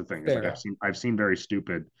like that's the thing. Is like Fair. I've seen very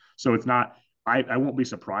stupid. So it's not. I won't be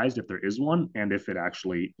surprised if there is one and if it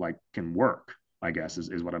actually like can work. I guess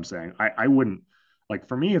is what I'm saying. I wouldn't like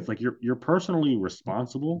for me. It's like you're personally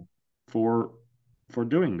responsible for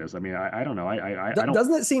doing this. I mean I don't know. I don't.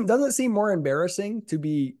 Doesn't it seem more embarrassing to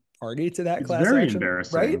be party to that It's class very action, right?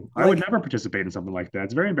 embarrassing. I would Like never participate in something like that.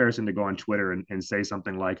 It's very embarrassing to go on Twitter and say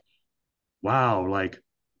something like, wow, like,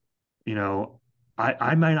 you know,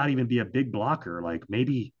 I might not even be a big blocker. Like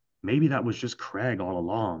maybe that was just Craig all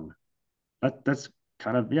along. That's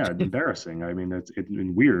kind of yeah, embarrassing. I mean, it's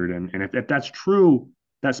weird. And if that's true,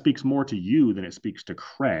 that speaks more to you than it speaks to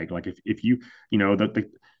Craig. Like if you,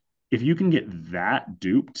 if you can get that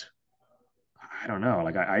duped, I don't know.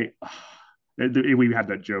 Like we had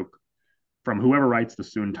that joke from whoever writes the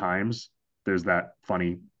Soon Times. There's that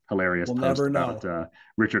funny, hilarious we'll post never about know.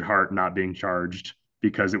 Richard Hart not being charged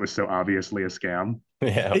because it was so obviously a scam.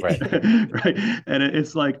 Yeah, right. Right. And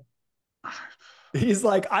it's like, He's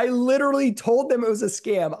like, I literally told them it was a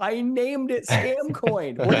scam. I named it Scam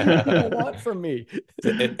Coin. What do you people want from me?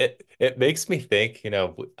 It makes me think,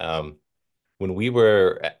 when we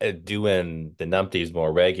were doing the Numpties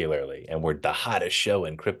more regularly and we're the hottest show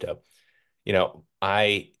in crypto,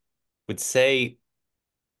 I would say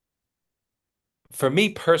for me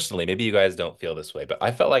personally, maybe you guys don't feel this way, but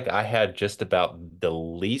I felt like I had just about the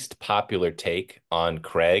least popular take on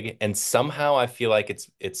Craig, and somehow I feel like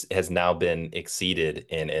it's has now been exceeded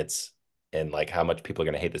in like how much people are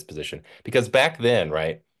going to hate this position. Because back then,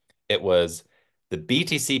 right, it was the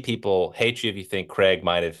BTC people hate you if you think Craig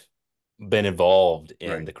might have been involved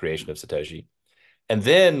in right. the creation of Satoshi. And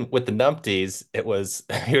then with the Numpties, it was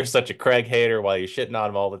you're such a Craig hater while you're shitting on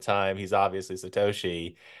him all the time. He's obviously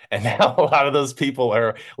Satoshi. And now a lot of those people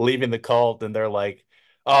are leaving the cult and they're like,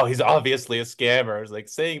 oh, he's obviously a scammer. It's like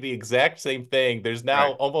saying the exact same thing. There's now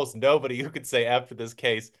Right. almost nobody who could say after this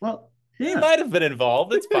case, Well, he yeah. might have been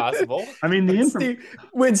involved. It's possible. I mean,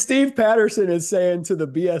 When Steve Patterson is saying to the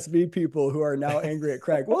BSV people who are now angry at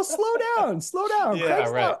Craig, well, slow down. Yeah,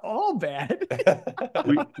 Craig's right. not all bad.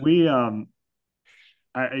 we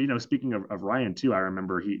speaking of Ryan too, I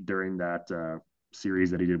remember he during that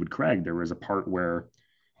series that he did with Craig, there was a part where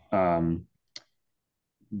um,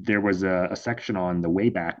 there was a section on the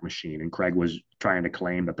Wayback Machine, and Craig was trying to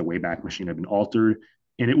claim that the Wayback Machine had been altered,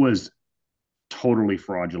 and it was totally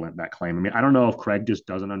fraudulent, that claim. I mean, I don't know if Craig just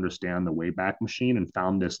doesn't understand the Wayback Machine and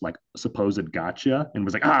found this like supposed gotcha and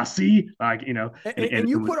was like, see, like and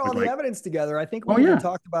You was, put all the like, evidence together. I think oh we even yeah,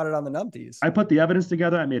 talked about it on the Numpties. I put the evidence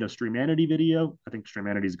together. I made a Streamanity video. I think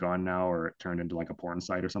Streamanity's gone now, or it turned into like a porn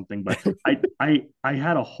site or something. But I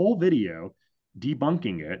had a whole video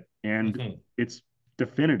debunking it, and it's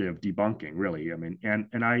definitive debunking, really. I mean, and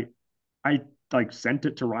I like sent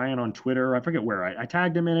it to Ryan on Twitter. I forget where I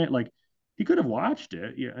tagged him in it. Like he could have watched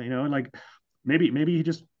it, like maybe he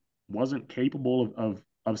just wasn't capable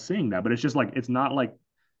of seeing that. But it's just like it's not like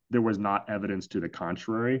there was not evidence to the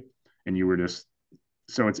contrary, and you were just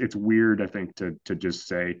so it's weird, I think, to just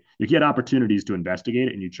say you had opportunities to investigate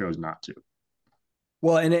it and you chose not to.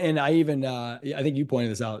 Well, and I even I think you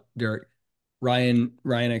pointed this out, Derek. Ryan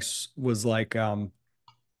X was like,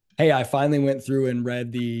 hey, I finally went through and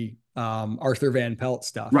read the Arthur Van Pelt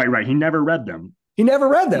stuff. Right. He never read them. He never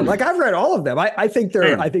read them. Like I've read all of them. I think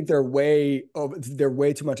Same. they're way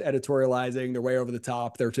too much editorializing. They're way over the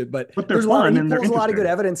top. But they're there's a lot fun he and they're pulls a lot of good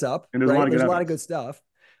interesting. evidence up. And there's right? a lot of There's good a lot of evidence. good stuff.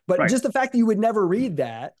 But Right. just the fact that you would never read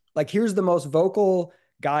that, like here's the most vocal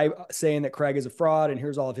guy saying that Craig is a fraud, and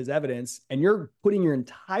here's all of his evidence, and you're putting your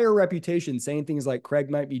entire reputation saying things like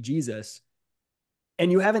Craig might be Jesus,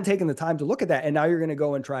 and you haven't taken the time to look at that, and now you're going to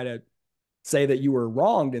go and try to say that you were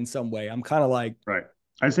wronged in some way. I'm kind of like, right.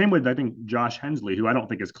 Same with I think Josh Hensley, who I don't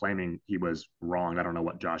think is claiming he was wrong. I don't know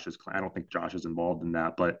what Josh is. I don't think Josh is involved in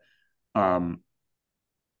that, but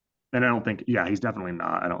and I don't think, yeah, he's definitely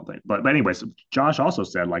not. I don't think, but anyways, Josh also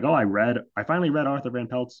said like, oh, I finally read Arthur Van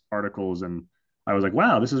Pelt's articles, and I was like,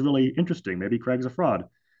 wow, this is really interesting. Maybe Craig's a fraud.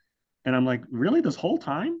 And I'm like, really, this whole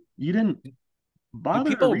time you didn't Do bother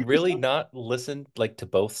to people read this really stuff. not listen like to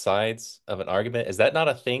both sides of an argument? Is that not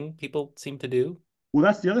a thing people seem to do? Well,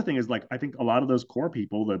 that's the other thing is like I think a lot of those core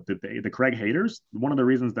people, the Craig haters, one of the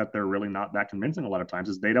reasons that they're really not that convincing a lot of times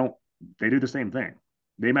is they do the same thing.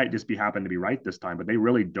 They might just be happen to be right this time, but they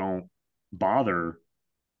really don't bother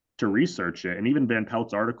to research it. And even Van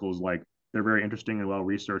Pelt's articles, like they're very interesting and well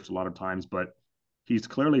researched a lot of times, but he's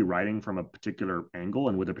clearly writing from a particular angle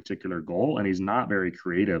and with a particular goal, and he's not very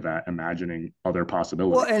creative at imagining other Well, and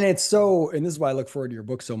possibilities. it's so, and this is why I look forward to your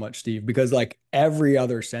book so much, Steve, because like every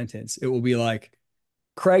other sentence, it will be like,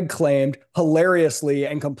 Craig claimed hilariously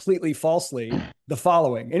and completely falsely the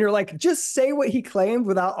following. And you're like, just say what he claimed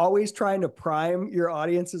without always trying to prime your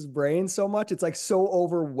audience's brain so much. It's like so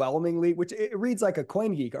overwhelmingly, which it reads like a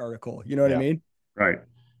CoinGeek article. You know what I Yeah. mean? Right.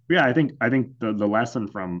 Yeah, I think the lesson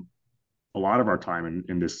from a lot of our time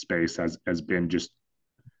in this space has been just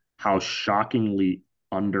how shockingly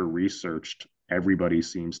under researched everybody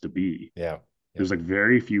seems to be. Yeah. Yeah. There's like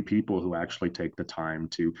very few people who actually take the time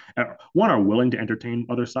to one are willing to entertain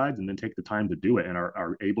other sides and then take the time to do it and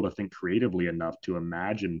are able to think creatively enough to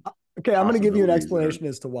imagine Okay, I'm going to give you an possibilities that are explanation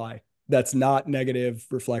as to why that's not negative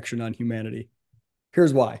reflection on humanity.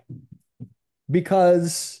 Here's why.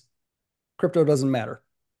 Because crypto doesn't matter.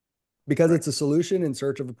 Because right. it's a solution in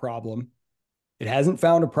search of a problem. It hasn't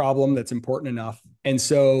found a problem that's important enough. And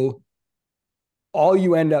so all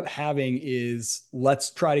you end up having is let's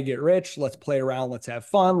try to get rich, let's play around, let's have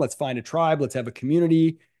fun, let's find a tribe, let's have a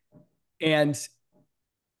community. And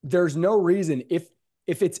there's no reason if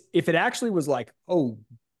it actually was like, oh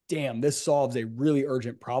damn, this solves a really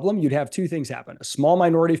urgent problem, you'd have two things happen. A small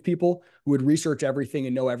minority of people who would research everything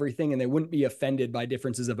and know everything, and they wouldn't be offended by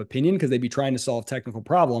differences of opinion because they'd be trying to solve technical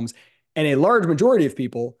problems. And a large majority of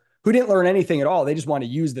people who didn't learn anything at all, they just want to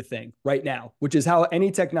use the thing right now, which is how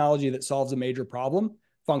any technology that solves a major problem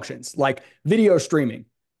functions. Like video streaming.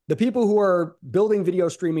 The people who are building video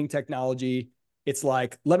streaming technology, it's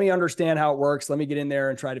like, let me understand how it works. Let me get in there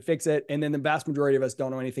and try to fix it. And then the vast majority of us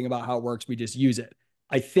don't know anything about how it works. We just use it.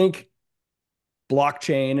 I think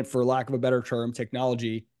blockchain, for lack of a better term,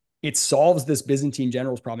 technology, it solves this Byzantine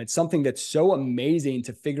generals problem. It's something that's so amazing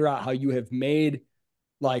to figure out how you have made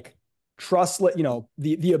like trust,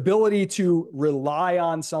 the ability to rely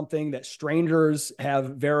on something that strangers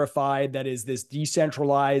have verified that is this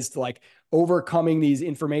decentralized, like overcoming these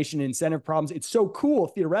information incentive problems. It's so cool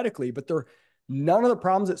theoretically, but none of the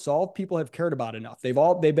problems it solved, people have cared about enough. They've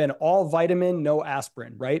been all vitamin, no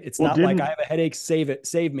aspirin, right? It's Well, not like I didn't have a headache,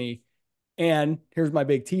 save me. And here's my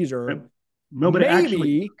big teaser. no, but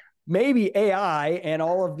actually, Maybe AI and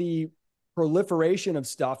all of the proliferation of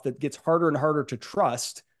stuff that gets harder and harder to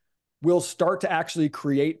trust will start to actually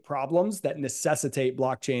create problems that necessitate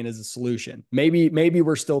blockchain as a solution. Maybe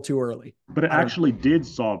we're still too early. but it I don't know. actually did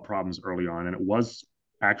solve problems early on, and it was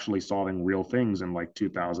actually solving real things in like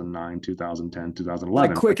 2009, 2010, Like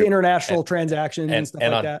 2011. quick Like international transactions and stuff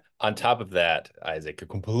And like that. on top of that, Isaac, you're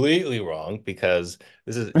completely wrong because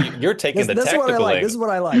you're taking the This is what I technical like. This angle. is what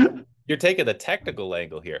I like. You're taking the technical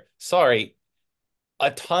angle here. Sorry,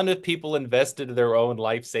 a ton of people invested their own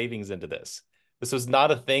life savings into this. This was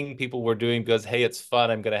not a thing people were doing because, hey, it's fun.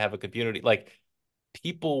 I'm going to have a community. Like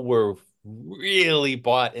people were really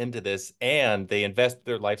bought into this and they invested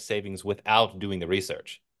their life savings without doing the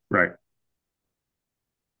research. right.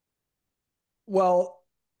 Well,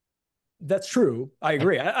 that's true. I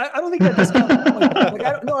agree. I don't think that discounts the point. Like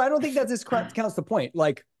I don't think that discounts the point.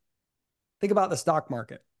 Like think about the stock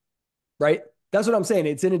market, right? That's what I'm saying.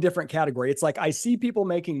 It's in a different category. It's like I see people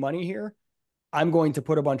making money here. I'm going to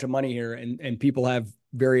put a bunch of money here, and people have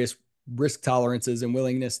various risk tolerances and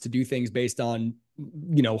willingness to do things based on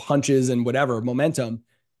hunches and whatever momentum.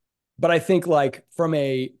 But I think like from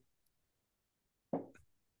a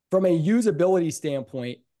usability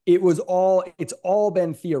standpoint, it's all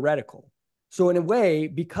been theoretical. So in a way,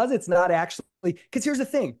 because it's not actually, because here's the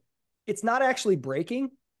thing, it's not actually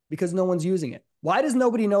breaking because no one's using it. Why does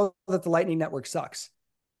nobody know that the Lightning Network sucks?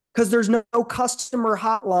 Because there's no customer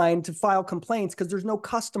hotline to file complaints because there's no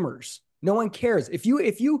customers. No one cares.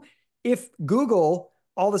 If Google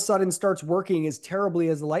all of a sudden starts working as terribly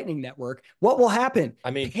as the Lightning Network, what will happen?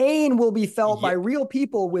 I mean, pain will be felt by real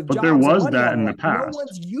people with But there jobs and was money that in the online. No past.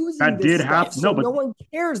 one's using That this did stuff, happen. so No, but no one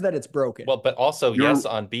cares that it's broken. well, but also yes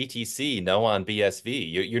you're on BTC, no on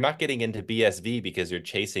BSV. You're not getting into BSV because you're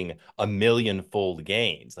chasing a million-fold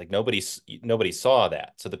gains. Like nobody saw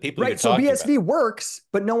that. So the people you're right. So talking about, BSV works,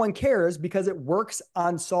 but no one cares because it works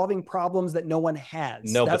on solving problems that no one has.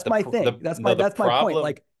 no, but That's my thing. That's my point. problem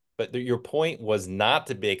Like But your point was not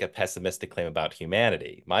to make a pessimistic claim about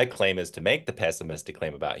humanity. My claim is to make the pessimistic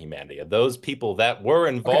claim about humanity of those people that were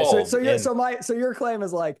Okay, involved in. So your claim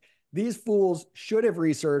is like these fools should have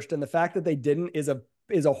researched, and the fact that they didn't is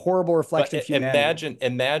a horrible reflection of humanity.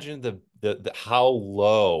 Imagine the how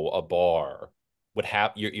low a bar would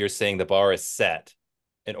have. You're saying the bar is set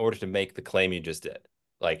in order to make the claim you just did.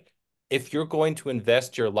 Like, if you're going to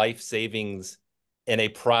invest your life savings in a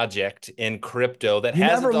project in crypto that You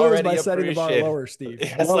never hasn't lose already by setting the bar appreciated, lower, Steve.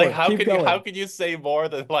 it's Lower. like Keep going. how can you say more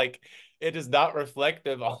than like it is not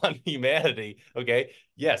reflective on humanity? Okay,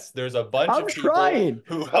 yes, there's a bunch I'm of people trying.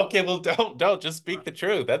 who okay, well don't just speak the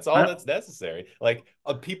truth. That's all that's necessary. Like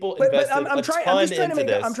people But invested a I'm ton just trying to into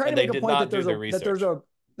make I'm this trying and to they make a did point not that do there's their a research.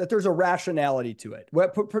 that there's a rationality to it.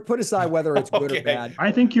 Put aside whether it's good or Okay. bad.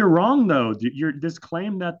 I think you're wrong though. You're this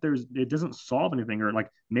claim that it doesn't solve anything, or like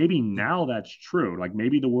maybe now that's true. Like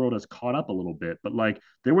maybe the world has caught up a little bit, but like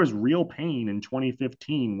there was real pain in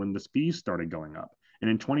 2015 when the speeds started going up. And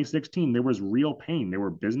in 2016, there was real pain. There were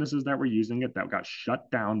businesses that were using it that got shut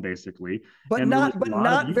down basically. And there was a But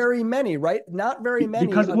lot of not use very many, right? Not very many.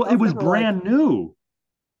 because well, it Enough was that were like, brand new.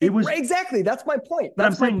 It was, exactly. That's my point. but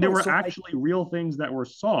I'm That's my saying there point. were So like, actually real things that were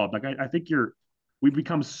solved. Like I think we've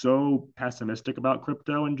become so pessimistic about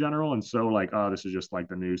crypto in general, and so like, oh, this is just like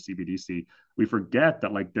the new CBDC. We forget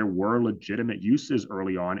that like there were legitimate uses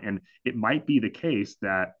early on, and it might be the case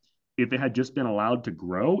that if it had just been allowed to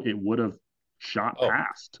grow, it would have shot Oh,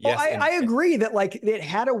 past. oh, yes, I agree that like it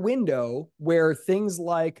had a window where things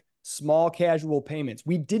like small casual payments.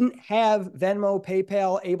 We didn't have Venmo,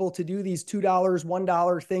 PayPal able to do these $2,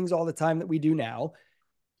 $1 things all the time that we do now.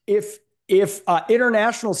 If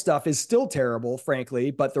international stuff is still terrible,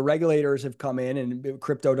 frankly, but the regulators have come in and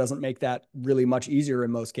crypto doesn't make that really much easier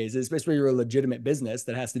in most cases, especially you're a legitimate business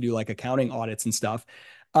that has to do like accounting audits and stuff.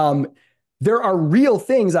 Um, there are real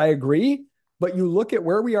things, I agree, but you look at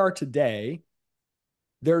where we are today,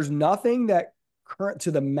 there's nothing that current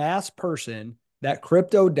to the mass person that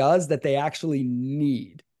crypto does that they actually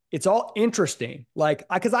need. It's all interesting. Like,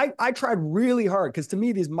 I tried really hard because to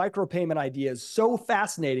me, these micropayment ideas so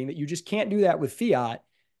fascinating that you just can't do that with fiat.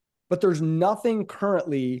 But there's nothing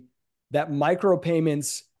currently that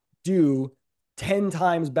micropayments do 10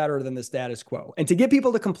 times better than the status quo. And to get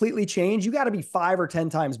people to completely change, you got to be 5 or 10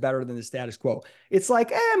 times better than the status quo. It's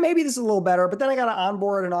like, maybe this is a little better, but then I got to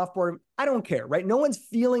onboard and offboard. I don't care, right? No one's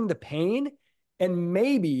feeling the pain. And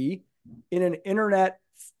maybe in an internet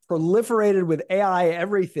proliferated with AI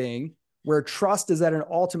everything, where trust is at an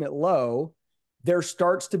ultimate low, there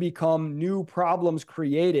starts to become new problems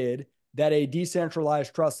created that a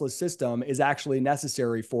decentralized trustless system is actually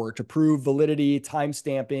necessary for to prove validity, time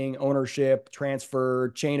stamping, ownership, transfer,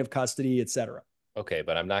 chain of custody, et cetera. okay,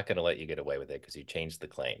 but I'm not going to let you get away with it because you changed the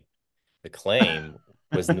claim. The claim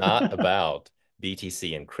was not about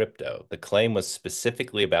BTC and crypto. The claim was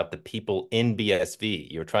specifically about the people in BSV.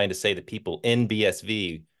 You're trying to say the people in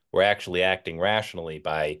BSV were actually acting rationally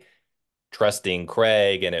by trusting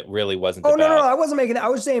Craig, and it really wasn't Oh, no, about. I wasn't making that. I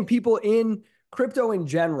was saying people in crypto in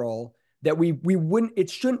general that we wouldn't, it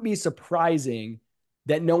shouldn't be surprising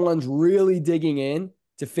that no one's really digging in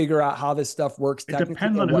to figure out how this stuff works It technically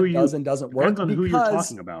depends on and who what does you and doesn't depends work on who you're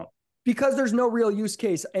talking about. because there's no real use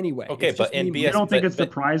case anyway. Okay, it's but just in You BS, don't think it's but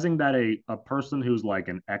surprising that a person who's like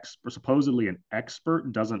an expert, supposedly an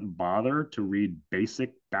expert, doesn't bother to read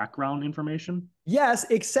basic background information? yes,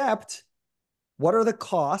 except what are the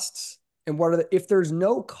costs and what are the if there's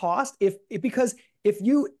no cost if because if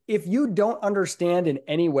you don't understand in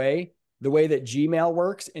any way the way that Gmail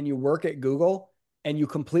works and you work at Google and you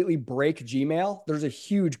completely break Gmail, there's a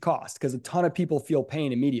huge cost because a ton of people feel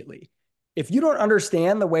pain immediately. If you don't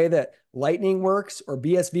understand the way that Lightning works or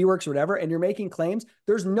BSV works or whatever, and you're making claims,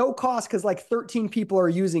 there's no cost because like 13 people are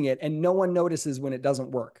using it and no one notices when it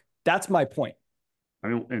doesn't work. That's my point. I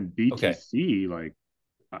mean, and okay. BTC, like,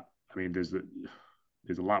 I mean, there's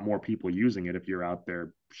a lot more people using it if you're out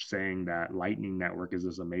there saying that Lightning Network is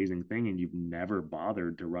this amazing thing and you've never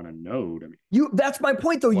bothered to run a node. I mean, That's my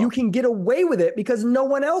point though. Well, you can get away with it because no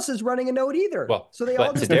one else is running a node either. Well, So they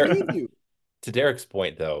all but just believe you. to Derek's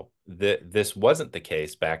point, though, this wasn't the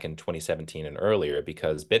case back in 2017 and earlier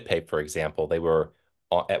because BitPay, for example, they were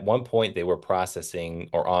at one point they were processing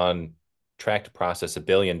or on track to process $1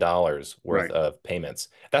 billion worth right. of payments.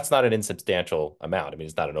 That's not an insubstantial amount. I mean,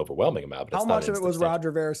 it's not an overwhelming amount, but How it's not much an of it was insubstantial.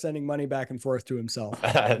 Roger Ver sending money back and forth to himself?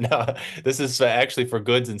 No, this is actually for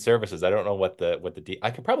goods and services. I don't know what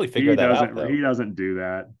I could probably figure that out though. He doesn't do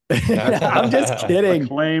that. I'm just The kidding.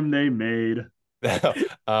 claim they made.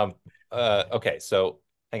 Okay, so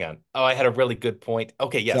hang on. Oh, I had a really good point.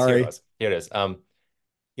 Okay, yes, here it Sorry. was. Here it is.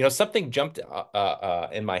 Something jumped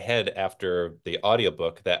in my head after the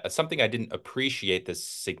audiobook, that something I didn't appreciate the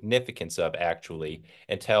significance of actually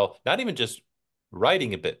until not even just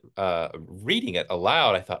writing a bit, reading it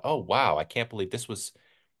aloud. I thought, oh wow, I can't believe this was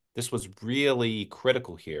really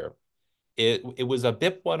critical here. It was a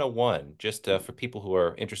BIP 101, just for people who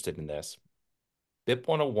are interested in this. BIP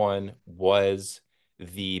 101 was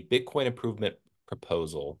the Bitcoin improvement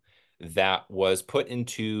proposal that was put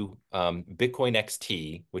into Bitcoin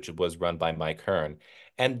XT, which was run by Mike Hearn.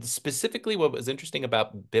 And specifically, what was interesting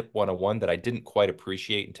about BIP 101 that I didn't quite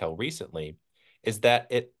appreciate until recently is that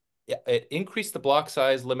it increased the block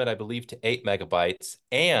size limit, I believe, to 8 MB.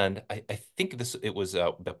 And I think it was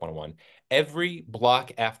BIP 101. Every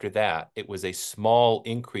block after that, it was a small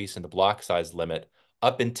increase in the block size limit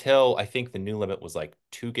up until I think the new limit was like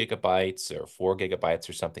 2 GB or 4 GB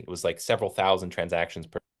or something. It was like several thousand transactions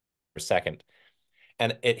per second.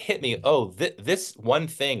 And it hit me, oh, this one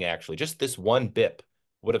thing actually, just this one BIP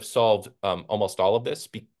would have solved almost all of this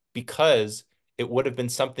because it would have been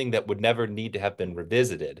something that would never need to have been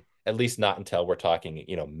revisited, at least not until we're talking,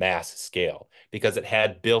 mass scale, because it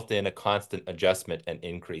had built in a constant adjustment and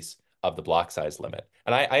increase of the block size limit.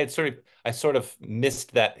 And I sort of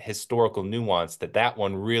missed that historical nuance that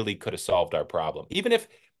one really could have solved our problem. Even if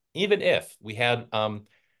we had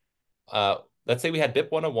let's say we had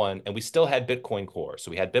BIP 101 and we still had Bitcoin Core.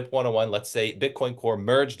 So we had BIP 101. Let's say Bitcoin Core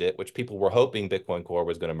merged it, which people were hoping Bitcoin Core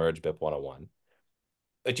was going to merge BIP 101.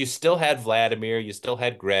 But you still had Vladimir, you still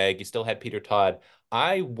had Greg, you still had Peter Todd.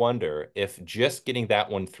 I wonder if just getting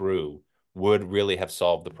that one through would really have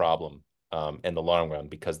solved the problem in the long run,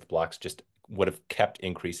 because the blocks just would have kept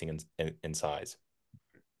increasing in size.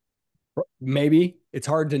 Maybe it's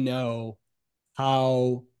hard to know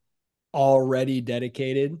how already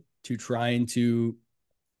dedicated to trying to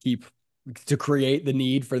keep to create the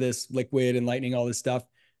need for this liquid and lightning, all this stuff.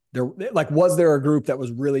 There, like, was there a group that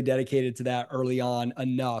was really dedicated to that early on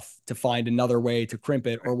enough to find another way to crimp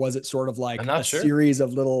it? Or was it sort of I'm like not a sure. series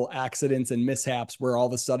of little accidents and mishaps where all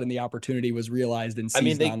of a sudden the opportunity was realized and I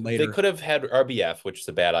mean, seized on they later? could have had RBF, which is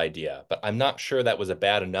a bad idea, but I'm not sure that was a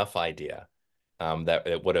bad enough idea that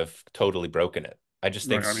it would have totally broken it. I just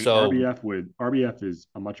think Right. I mean, so. RBF is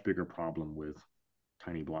a much bigger problem with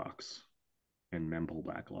tiny blocks and mempool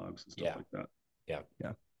backlogs and stuff Yeah, like that. yeah.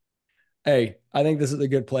 Yeah. Hey, I think this is a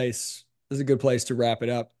good place. This is a good place to wrap it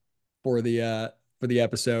up for the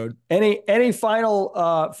episode. Any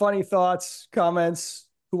final funny thoughts, comments?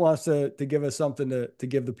 Who wants to give us something to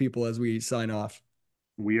give the people as we sign off?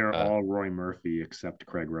 We are Uh, all Roy Murphy except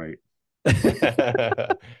Craig Wright.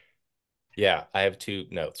 yeah, I have two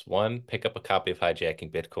notes. One, pick up a copy of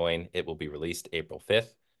Hijacking Bitcoin. It will be released April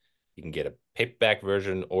 5th. You can get a paperback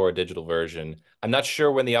version or a digital version. I'm not sure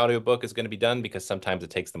when the audiobook is going to be done, because sometimes it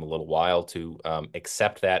takes them a little while to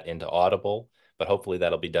accept that into Audible, but hopefully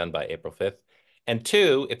that'll be done by April 5th. And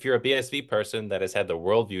two, if you're a BSV person that has had their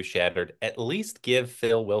worldview shattered, at least give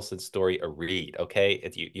Phil Wilson's story a read, okay?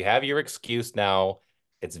 You have your excuse now.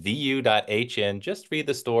 It's vu.hn. Just read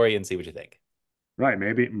the story and see what you think. Right.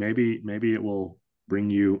 Maybe it will bring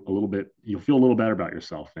you a little bit, you'll feel a little better about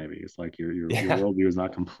yourself. Maybe it's like your Yeah, worldview is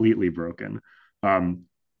not completely broken. What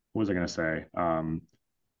was I gonna say? Are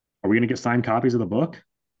we gonna get signed copies of the book?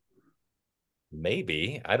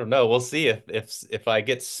 maybe. I don't know. We'll see if I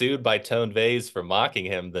get sued by Tone Vase for mocking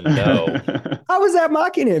him, then no. How was that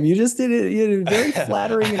mocking him? You just did it. You did a very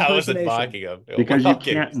flattering I wasn't impersonation. mocking him. Because you Well,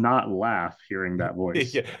 okay. can't not laugh hearing that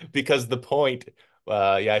voice. Yeah, because the point,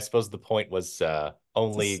 yeah, I suppose the point was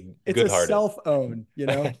only It's a good-hearted. self own, you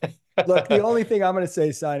know? Look, the only thing I'm going to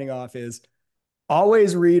say signing off is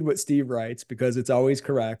always read what Steve writes because it's always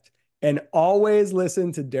correct. And always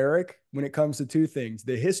listen to Derek when it comes to two things: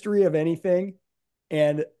 the history of anything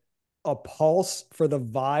and a pulse for the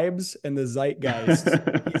vibes and the zeitgeist.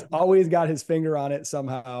 He's always got his finger on it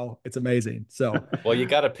somehow. It's amazing. So Well, you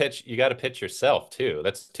got to pitch yourself too.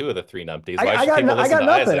 That's two of the three numpties. Why should people I listen got to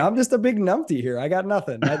nothing. Isaac? I'm just a big numpty here. I got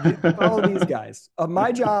nothing. Follow these guys.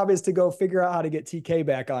 My job is to go figure out how to get TK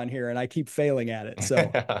back on here, and I keep failing at it. So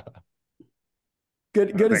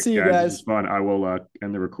good to Thanks, see you guys. This was guys. fun. I will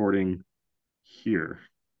end the recording here.